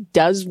immunity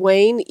does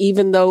wane,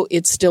 even though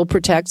it still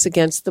protects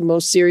against the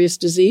most serious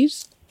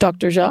disease?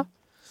 Dr. Jha?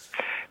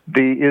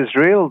 The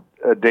Israel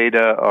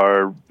data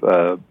are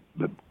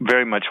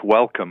very much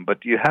welcome,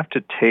 but you have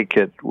to take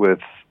it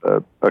with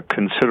a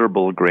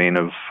considerable grain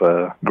of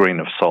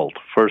salt.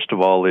 First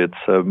of all, it's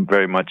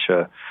very much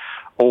a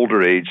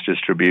older age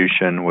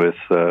distribution with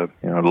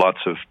lots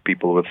of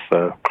people with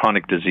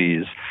chronic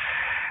disease.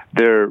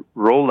 Their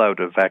rollout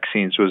of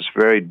vaccines was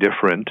very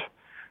different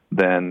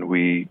than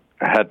we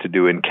had to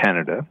do in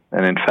Canada.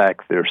 And in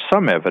fact, there's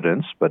some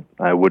evidence, but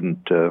I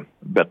wouldn't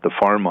bet the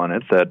farm on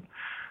it, that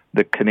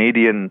the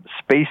Canadian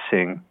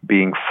spacing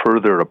being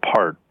further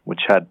apart,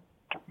 which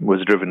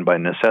was driven by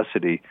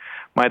necessity,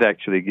 might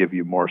actually give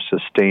you more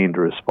sustained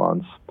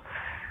response.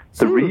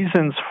 The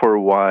reasons for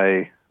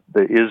why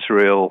the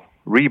Israel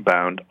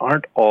rebound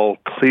aren't all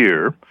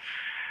clear.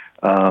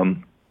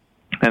 And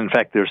in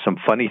fact, there's some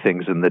funny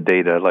things in the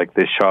data, like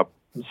they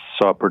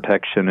saw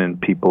protection in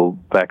people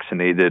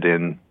vaccinated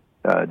in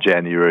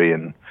January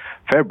and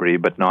February,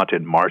 but not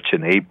in March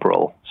and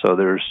April. So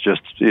there's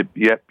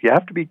you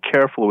have to be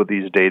careful with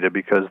these data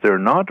because they're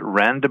not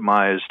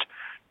randomized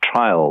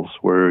trials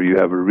where you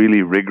have a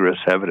really rigorous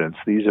evidence.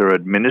 These are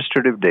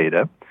administrative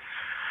data,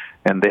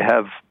 and they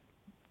have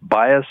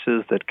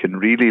biases that can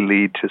really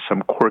lead to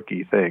some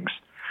quirky things.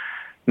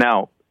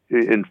 Now,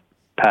 in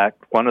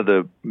fact, one of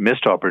the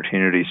missed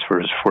opportunities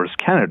for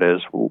Canada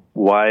is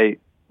why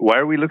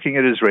are we looking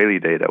at Israeli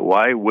data?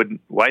 Why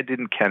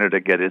didn't Canada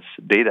get its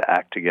data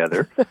act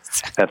together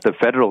at the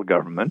federal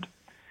government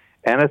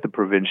and at the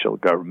provincial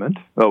government?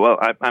 Well,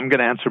 I'm going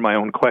to answer my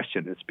own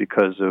question. It's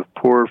because of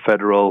poor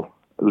federal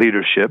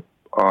leadership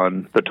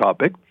on the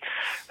topic,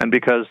 and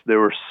because there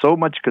was so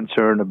much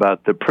concern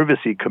about the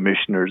privacy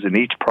commissioners in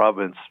each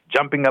province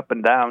jumping up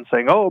and down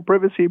saying, "Oh,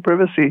 privacy,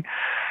 privacy."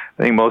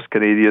 I think most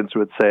Canadians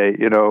would say,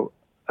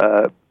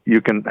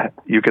 you can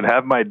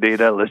have my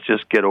data. Let's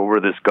just get over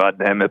this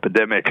goddamn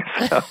epidemic.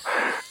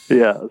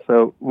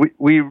 So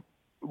we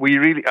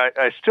really,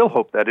 I still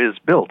hope that is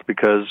built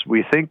because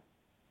we think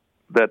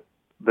that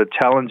the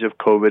challenge of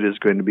COVID is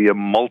going to be a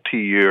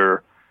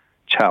multi-year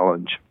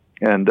challenge.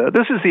 And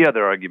this is the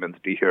other argument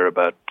that we hear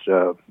about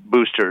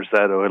boosters,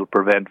 that it'll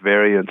prevent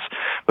variants.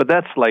 But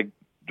that's like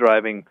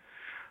driving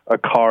a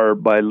car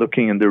by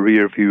looking in the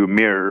rearview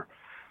mirror.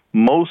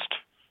 Most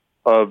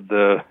of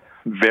the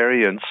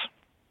variants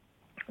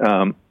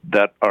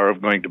that are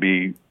going to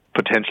be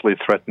potentially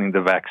threatening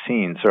the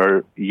vaccines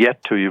are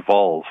yet to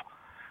evolve.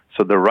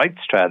 So the right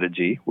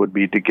strategy would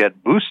be to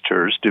get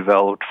boosters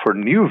developed for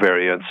new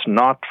variants,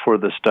 not for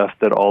the stuff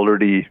that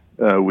already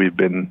we've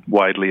been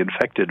widely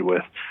infected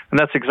with. And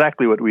that's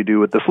exactly what we do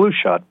with the flu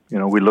shot.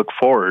 We look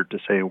forward to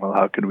say, well,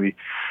 how can we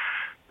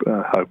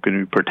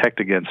protect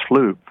against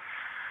flu?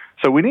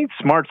 So we need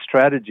smart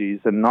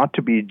strategies and not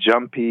to be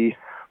jumpy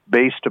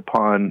based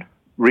upon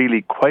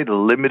really quite a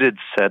limited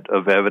set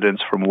of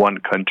evidence from one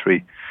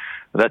country.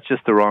 That's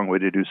just the wrong way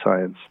to do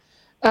science.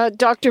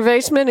 Dr.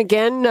 Vaisman,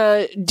 again,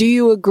 do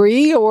you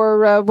agree,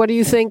 or what do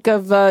you think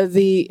of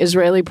the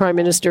Israeli Prime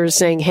Minister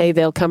saying, hey,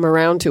 they'll come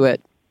around to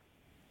it?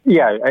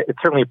 Yeah, it's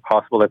certainly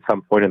possible at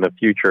some point in the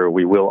future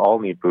we will all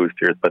need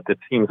boosters, but it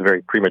seems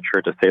very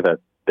premature to say that at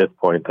this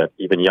point that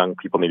even young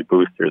people need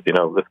boosters.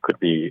 This could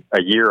be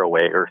a year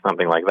away or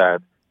something like that.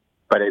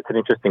 But it's an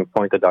interesting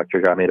point that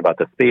Dr. Jha made about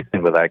the spacing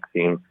of the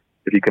vaccine.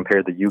 If you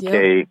compare the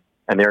UK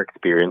and their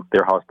experience,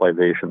 their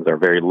hospitalizations are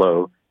very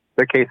low.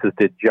 Their cases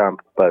did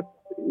jump, but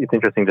it's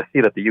interesting to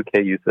see that the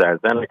UK used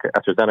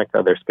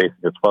AstraZeneca, their spacing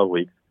is 12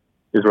 weeks.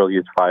 Israel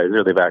used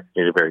Pfizer. They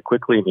vaccinated very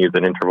quickly and used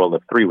an interval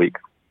of 3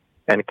 weeks.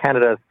 And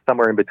Canada is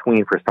somewhere in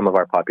between for some of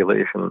our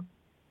population.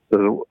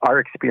 So our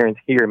experience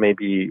here may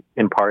be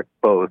in part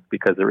both,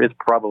 because there is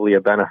probably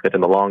a benefit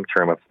in the long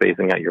term of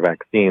spacing out your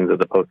vaccines as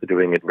opposed to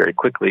doing it very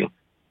quickly,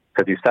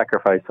 because you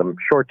sacrifice some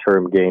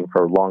short-term gain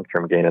for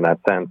long-term gain in that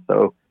sense.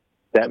 So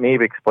that may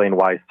explain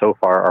why so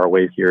far our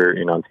wave here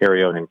in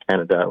Ontario and in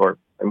Canada, or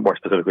more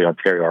specifically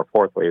Ontario, our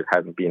fourth wave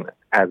hasn't been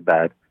as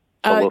bad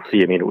So we'll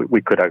see. I mean,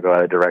 we could go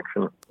out of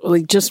direction.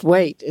 Well, just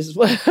wait is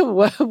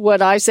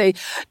what I say.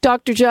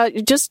 Dr.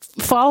 Judd,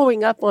 just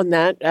following up on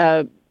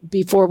that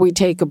before we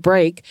take a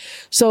break.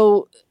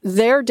 So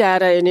their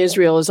data in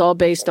Israel is all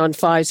based on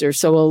Pfizer.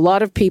 So a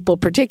lot of people,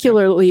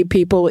 particularly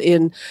people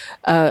in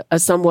a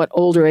somewhat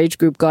older age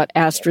group, got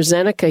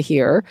AstraZeneca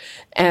here.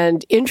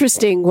 And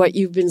interesting what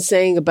you've been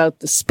saying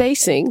about the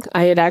spacing.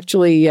 I had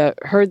actually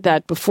heard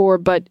that before,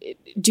 but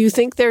do you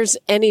think there's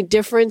any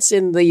difference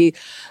in the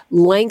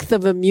length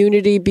of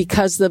immunity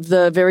because of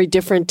the very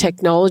different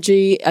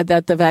technology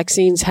that the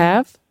vaccines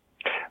have?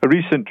 A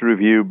recent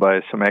review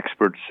by some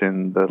experts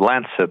in the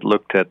Lancet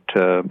looked at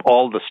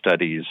all the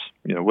studies,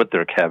 with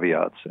their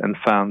caveats, and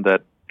found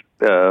that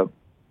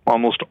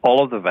almost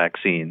all of the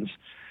vaccines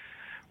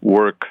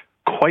work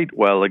quite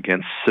well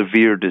against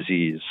severe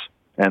disease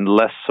and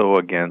less so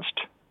against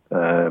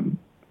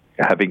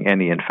having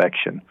any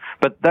infection.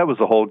 But that was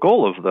the whole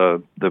goal of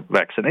the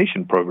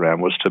vaccination program,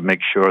 was to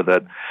make sure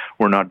that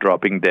we're not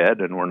dropping dead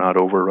and we're not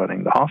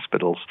overrunning the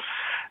hospitals,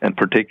 and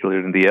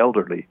particularly in the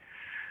elderly.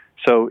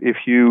 So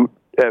if you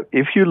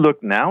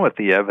look now at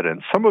the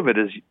evidence, some of it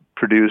is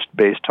produced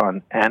based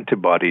on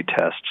antibody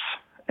tests,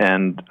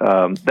 and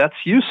that's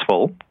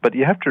useful, but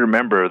you have to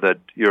remember that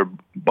your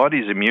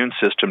body's immune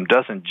system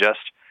doesn't just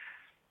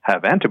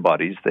have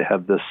antibodies. They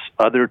have this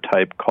other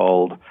type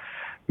called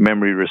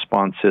memory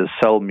responses,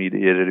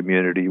 cell-mediated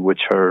immunity,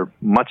 which are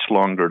much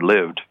longer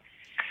lived.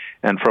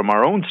 And from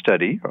our own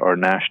study, our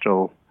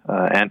national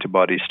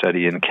antibody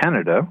study in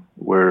Canada,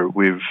 where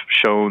we've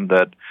shown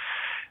that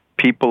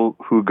people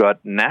who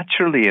got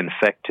naturally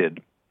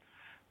infected,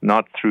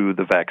 not through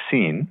the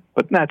vaccine,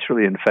 but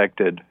naturally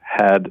infected,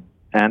 had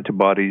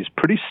antibodies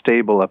pretty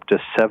stable up to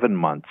 7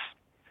 months.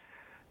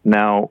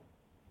 Now,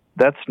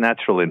 that's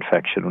natural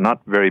infection.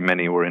 Not very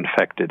many were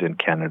infected in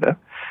Canada.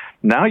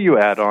 Now you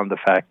add on the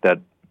fact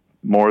that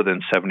more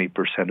than 70%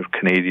 of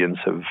Canadians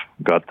have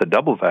got the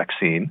double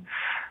vaccine.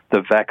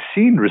 The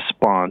vaccine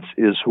response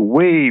is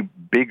way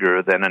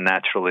bigger than a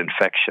natural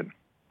infection.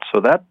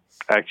 So that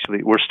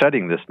actually, we're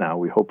studying this now.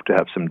 We hope to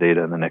have some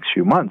data in the next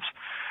few months.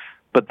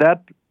 But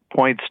that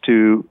points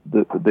to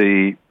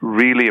the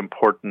really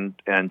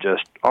important and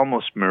just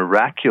almost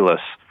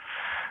miraculous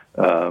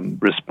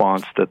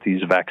response that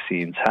these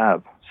vaccines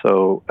have.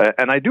 So,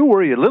 and I do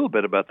worry a little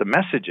bit about the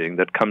messaging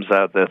that comes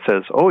out that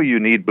says, oh, you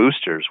need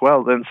boosters.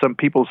 Well, then some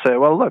people say,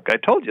 well, look, I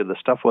told you the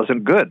stuff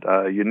wasn't good.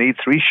 You need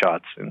 3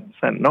 shots.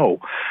 And no,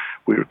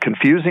 we're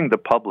confusing the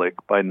public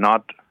by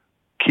not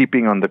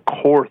keeping on the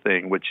core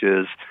thing, which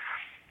is,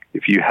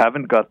 if you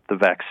haven't got the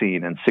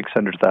vaccine, and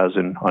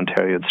 600,000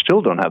 Ontarians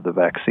still don't have the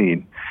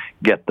vaccine,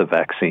 get the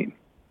vaccine.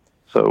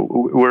 So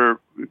we're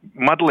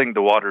muddying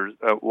the waters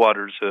a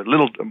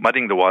little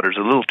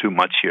too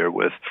much here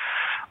with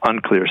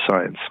unclear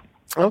science.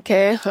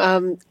 Okay.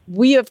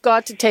 We have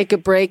got to take a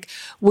break.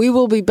 We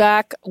will be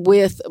back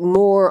with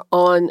more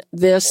on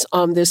this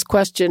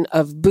question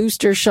of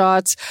booster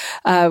shots.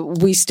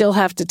 We still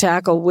have to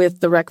tackle with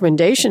the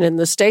recommendation in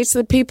the States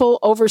that people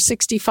over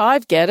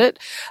 65 get it.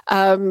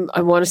 I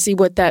want to see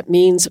what that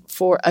means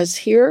for us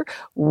here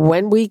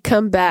when we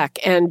come back.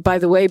 And by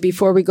the way,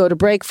 before we go to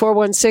break,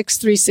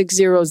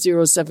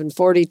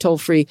 416-360-0740, toll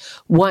free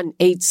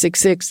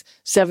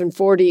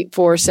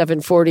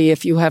 1-866-740-4740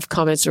 if you have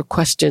comments or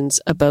questions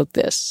about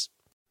this.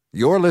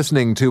 You're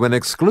listening to an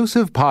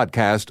exclusive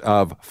podcast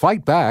of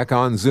Fight Back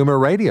on Zoomer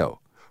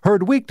Radio.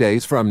 Heard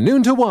weekdays from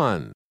noon to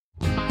 1.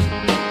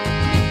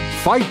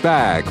 Fight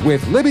Back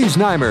with Libby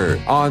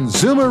Znaimer on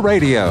Zoomer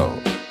Radio.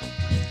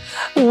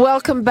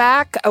 Welcome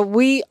back.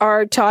 We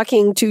are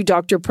talking to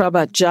Dr.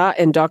 Prabhat Jha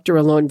and Dr.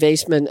 Alon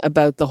Vaisman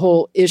about the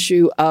whole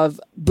issue of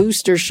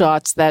booster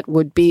shots that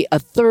would be a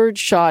third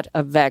shot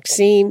of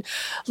vaccine.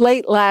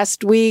 Late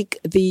last week,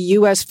 the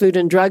U.S. Food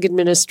and Drug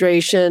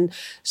Administration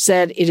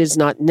said it is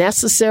not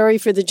necessary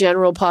for the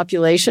general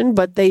population,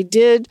 but they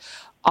did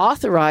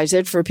authorize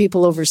it for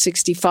people over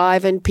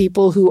 65 and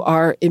people who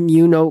are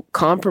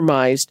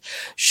immunocompromised.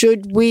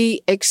 Should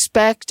we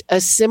expect a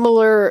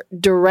similar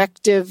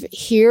directive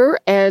here?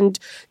 And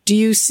do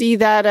you see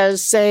that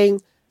as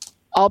saying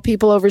all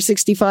people over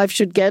 65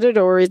 should get it,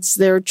 or it's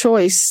their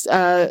choice?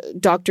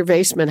 Dr.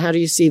 Vaisman, how do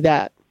you see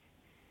that?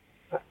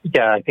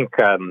 Yeah, I think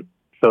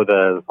so.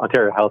 The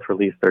Ontario Health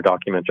released their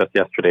document just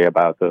yesterday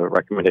about the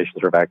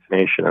recommendations for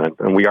vaccination,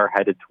 and we are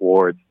headed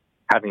towards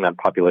having that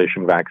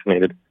population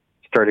vaccinated,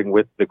 starting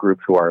with the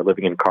groups who are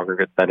living in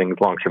congregate settings,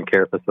 long-term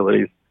care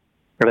facilities,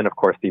 and then, of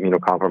course, the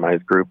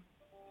immunocompromised group.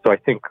 So I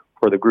think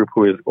for the group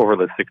who is over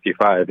the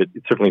 65, it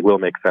certainly will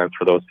make sense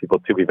for those people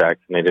to be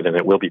vaccinated, and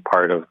it will be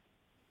part of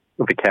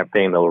the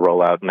campaign that will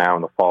roll out now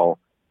in the fall,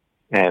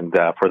 and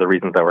for the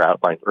reasons that were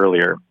outlined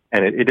earlier.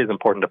 And it is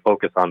important to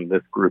focus on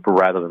this group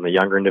rather than the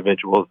younger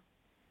individuals.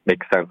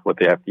 Makes sense what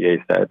the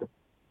FDA said.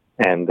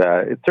 And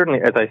it's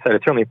certainly, as I said,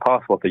 it's certainly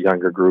possible that the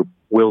younger group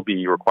will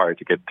be required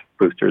to get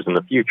boosters in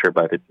the future,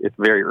 but it's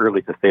very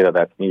early to say that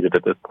that's needed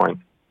at this point.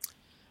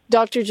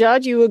 Dr.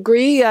 Judd, you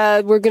agree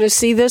we're going to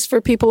see this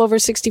for people over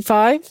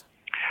 65?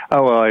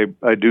 Oh, well,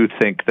 I do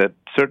think that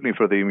certainly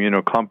for the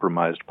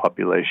immunocompromised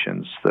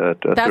populations, that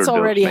that's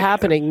already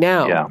happening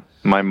now. Yeah,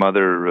 my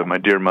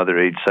dear mother,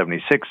 age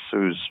 76,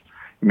 who's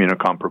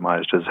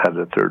immunocompromised, has had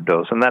a third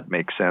dose, and that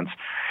makes sense.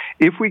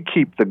 If we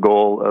keep the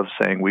goal of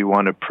saying we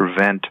want to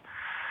prevent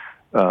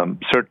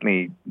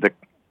certainly the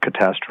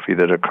catastrophe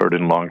that occurred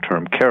in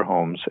long-term care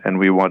homes, and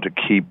we want to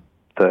keep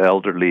the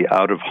elderly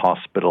out of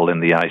hospital in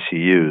the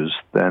ICUs,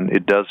 then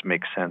it does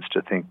make sense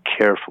to think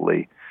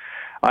carefully.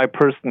 I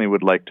personally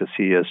would like to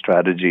see a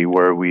strategy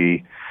where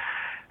we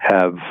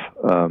have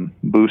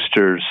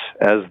boosters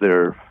as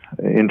they're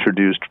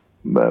introduced,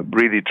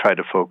 really try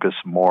to focus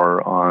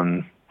more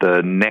on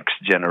the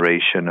next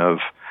generation of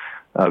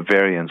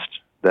variants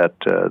that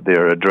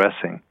they're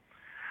addressing.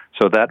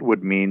 So that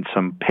would mean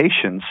some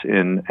patience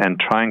in and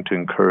trying to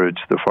encourage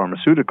the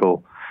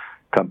pharmaceutical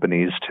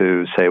companies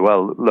to say,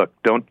 well, look,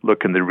 don't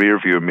look in the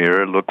rearview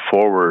mirror, look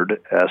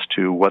forward as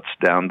to what's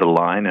down the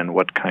line and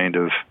what kind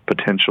of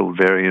potential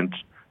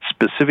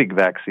variant-specific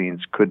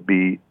vaccines could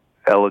be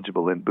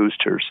eligible in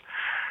boosters.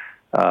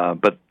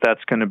 But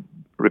that's going to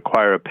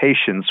require a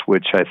patience,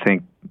 which I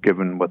think,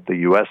 given what the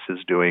U.S. is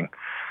doing,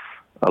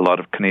 a lot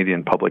of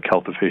Canadian public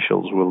health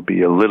officials will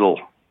be a little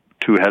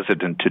too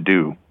hesitant to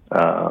do.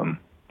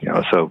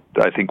 So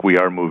I think we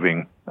are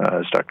moving,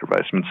 as Dr.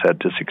 Weissman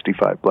said, to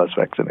 65-plus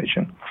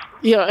vaccination.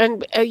 Yeah,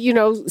 and,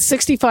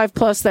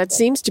 65-plus, that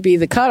seems to be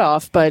the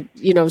cutoff, but,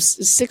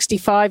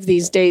 65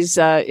 these days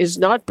is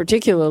not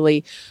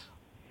particularly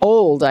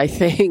old, I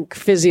think,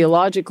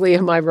 physiologically.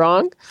 Am I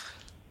wrong?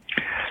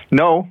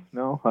 No,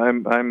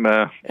 I'm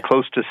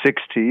close to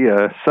 60.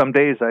 Some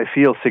days I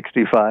feel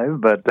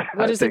 65, but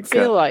what does it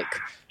feel like?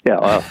 Yeah,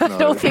 well, no, I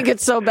don't think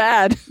it's so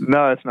bad.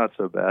 No, it's not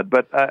so bad.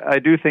 But I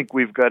do think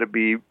we've got to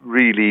be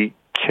really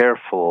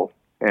careful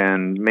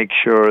and make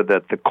sure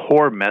that the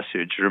core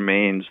message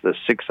remains the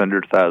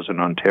 600,000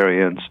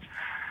 Ontarians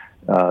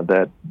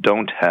that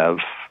don't have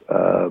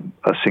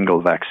a single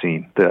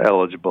vaccine, the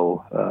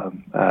eligible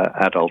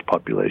adult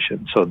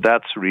population. So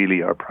that's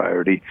really our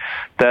priority.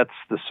 That's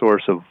the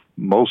source of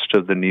most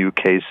of the new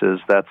cases.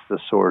 That's the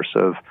source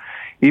of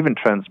even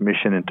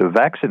transmission into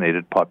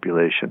vaccinated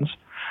populations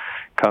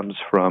comes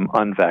from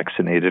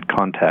unvaccinated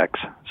contacts.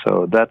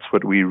 So that's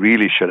what we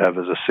really should have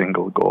as a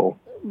single goal.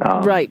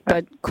 Right,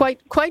 but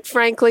quite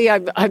frankly,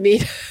 I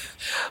mean,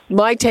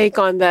 my take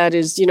on that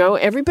is,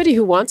 everybody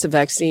who wants a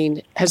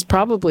vaccine has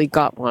probably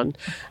got one,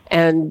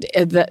 and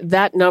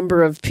that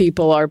number of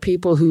people are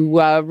people who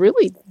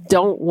really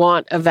don't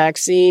want a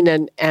vaccine,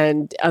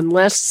 and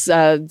unless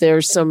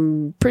there's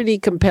some pretty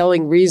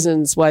compelling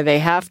reasons why they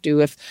have to,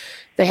 if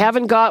they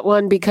haven't got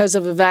one because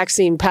of a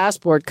vaccine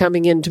passport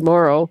coming in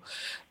tomorrow,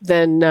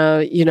 then,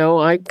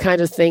 I kind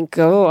of think,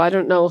 I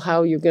don't know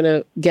how you're going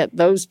to get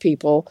those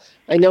people.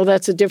 I know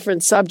that's a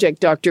different subject,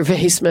 Dr.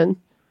 Weissman.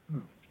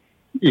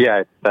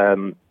 Yeah,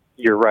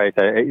 you're right.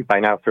 By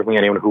now, certainly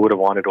anyone who would have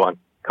wanted one,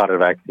 got a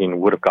vaccine,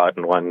 would have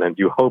gotten one. And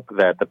you hope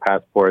that the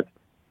passport,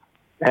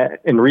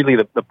 and really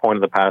the point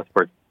of the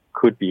passport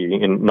could be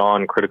in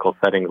non-critical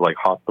settings like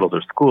hospitals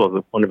or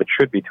schools. One of it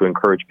should be to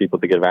encourage people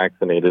to get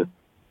vaccinated,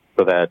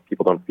 so that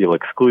people don't feel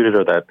excluded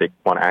or that they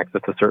want access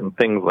to certain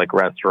things like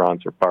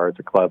restaurants or bars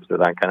or clubs or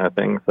that kind of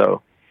thing.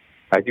 So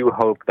I do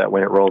hope that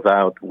when it rolls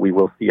out, we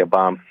will see a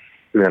bump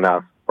soon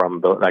enough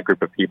from that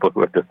group of people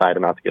who have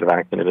decided not to get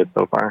vaccinated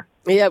so far.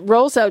 Yeah, it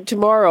rolls out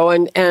tomorrow,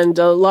 and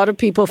a lot of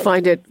people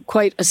find it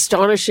quite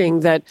astonishing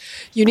that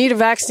you need a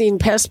vaccine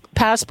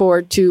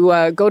passport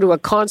to go to a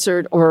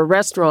concert or a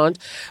restaurant,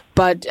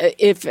 but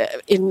if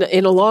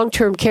in a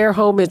long-term care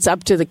home, it's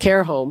up to the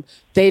care home.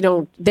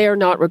 They're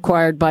not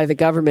required by the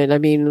government. I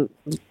mean,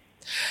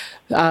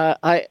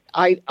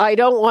 I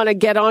don't want to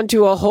get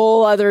onto a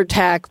whole other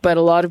tack, but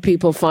a lot of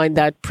people find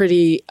that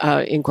pretty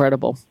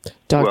incredible.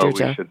 Dr.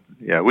 Jeff.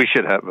 We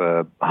should have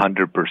a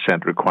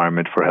 100%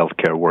 requirement for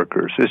healthcare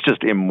workers. It's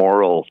just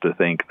immoral to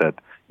think that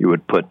you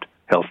would put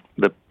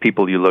the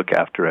people you look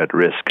after at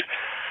risk.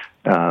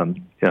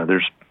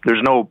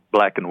 There's no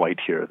black and white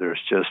here. There's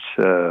just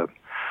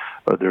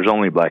there's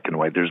only black and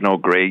white. There's no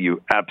gray.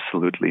 You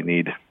absolutely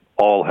need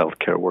all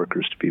healthcare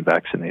workers to be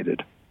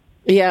vaccinated.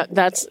 Yeah,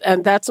 that's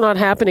not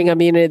happening. I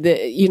mean,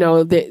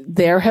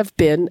 there have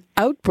been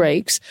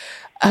outbreaks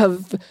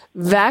of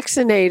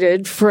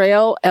vaccinated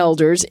frail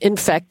elders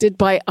infected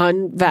by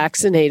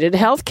unvaccinated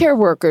healthcare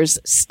workers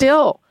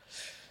still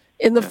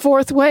in the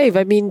fourth wave.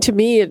 I mean, to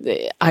me,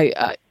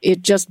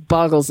 it just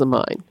boggles the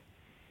mind.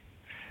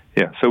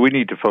 Yeah, so we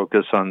need to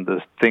focus on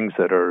the things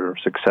that are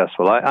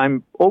successful.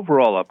 I'm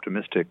overall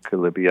optimistic,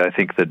 Libby. I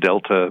think the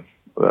Delta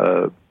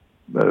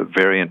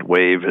variant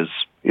wave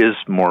is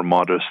more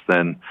modest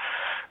than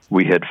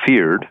we had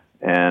feared,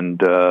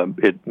 and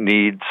it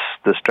needs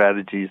the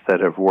strategies that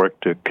have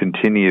worked to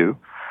continue,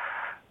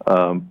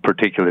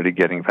 particularly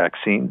getting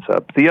vaccines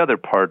up. The other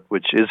part,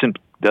 which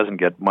doesn't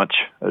get much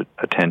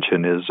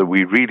attention, is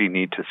we really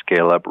need to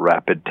scale up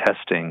rapid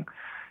testing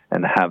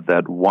and have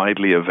that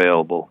widely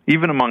available,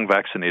 even among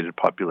vaccinated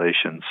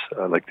populations,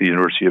 like the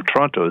University of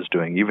Toronto is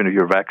doing. Even if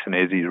you're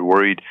vaccinated, you're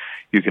worried,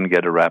 you can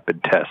get a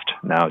rapid test.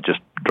 Now just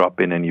drop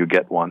in and you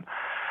get one.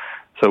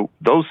 So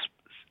those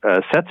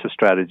sets of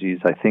strategies,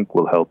 I think,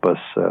 will help us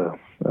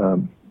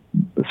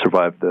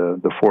survive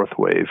the fourth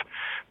wave.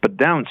 But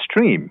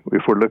downstream,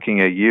 if we're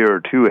looking a year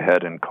or two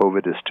ahead and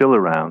COVID is still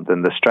around,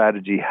 then the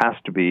strategy has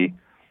to be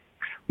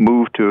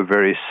moved to a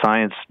very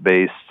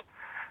science-based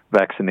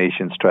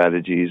vaccination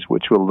strategies,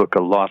 which will look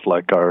a lot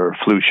like our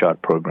flu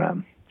shot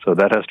program. So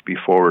that has to be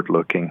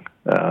forward-looking.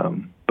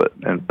 But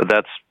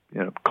that's,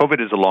 COVID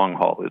is a long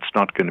haul. It's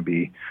not going to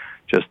be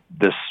just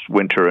this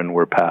winter and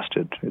we're past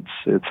it.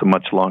 It's a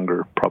much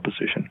longer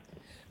proposition.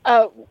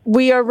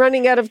 We are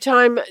running out of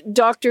time.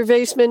 Dr.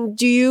 Vaisman,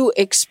 do you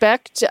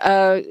expect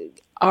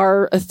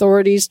our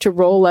authorities to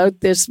roll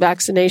out this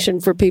vaccination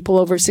for people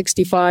over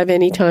 65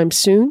 anytime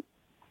soon?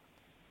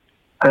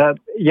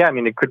 Yeah, I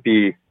mean, it could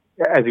be,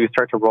 as you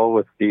start to roll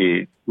with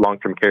the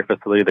long-term care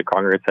facility, the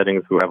congregate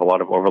settings who have a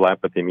lot of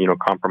overlap with the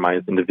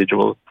immunocompromised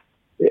individuals,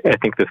 I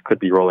think this could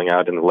be rolling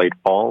out in the late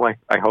fall,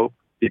 I hope,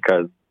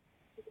 because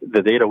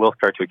the data will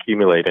start to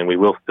accumulate and we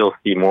will still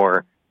see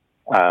more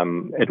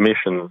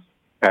admissions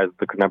as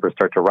the numbers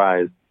start to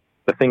rise.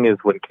 The thing is,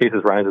 when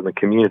cases rise in the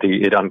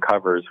community, it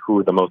uncovers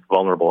who the most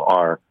vulnerable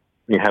are.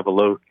 When you have a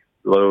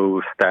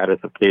low status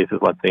of cases,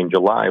 let's say in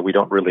July, we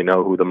don't really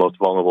know who the most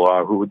vulnerable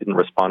are, who didn't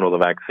respond to the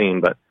vaccine,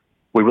 but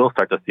we will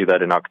start to see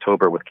that in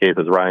October with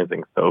cases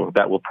rising. So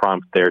that will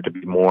prompt there to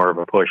be more of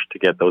a push to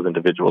get those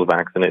individuals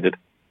vaccinated.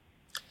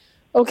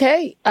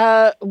 Okay,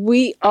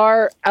 we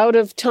are out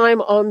of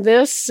time on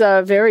this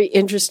very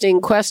interesting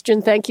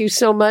question. Thank you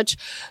so much,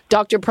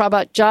 Dr.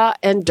 Prabhat Jha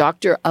and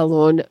Dr.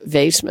 Alon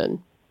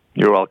Vaisman.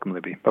 You're welcome,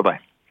 Libby. Bye-bye.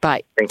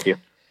 Bye. Thank you.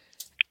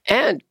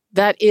 And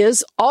that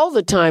is all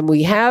the time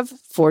we have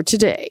for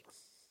today.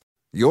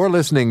 You're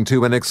listening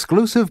to an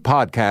exclusive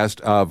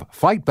podcast of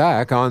Fight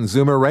Back on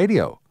Zoomer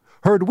Radio.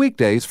 Heard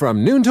weekdays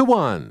from noon to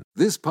 1.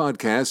 This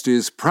podcast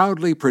is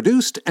proudly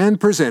produced and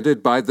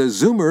presented by the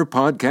Zoomer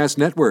Podcast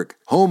Network,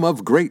 home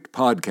of great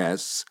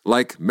podcasts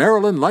like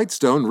Marilyn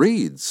Lightstone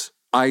Reads,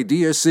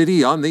 Idea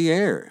City on the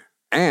Air,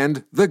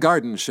 and The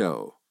Garden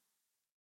Show.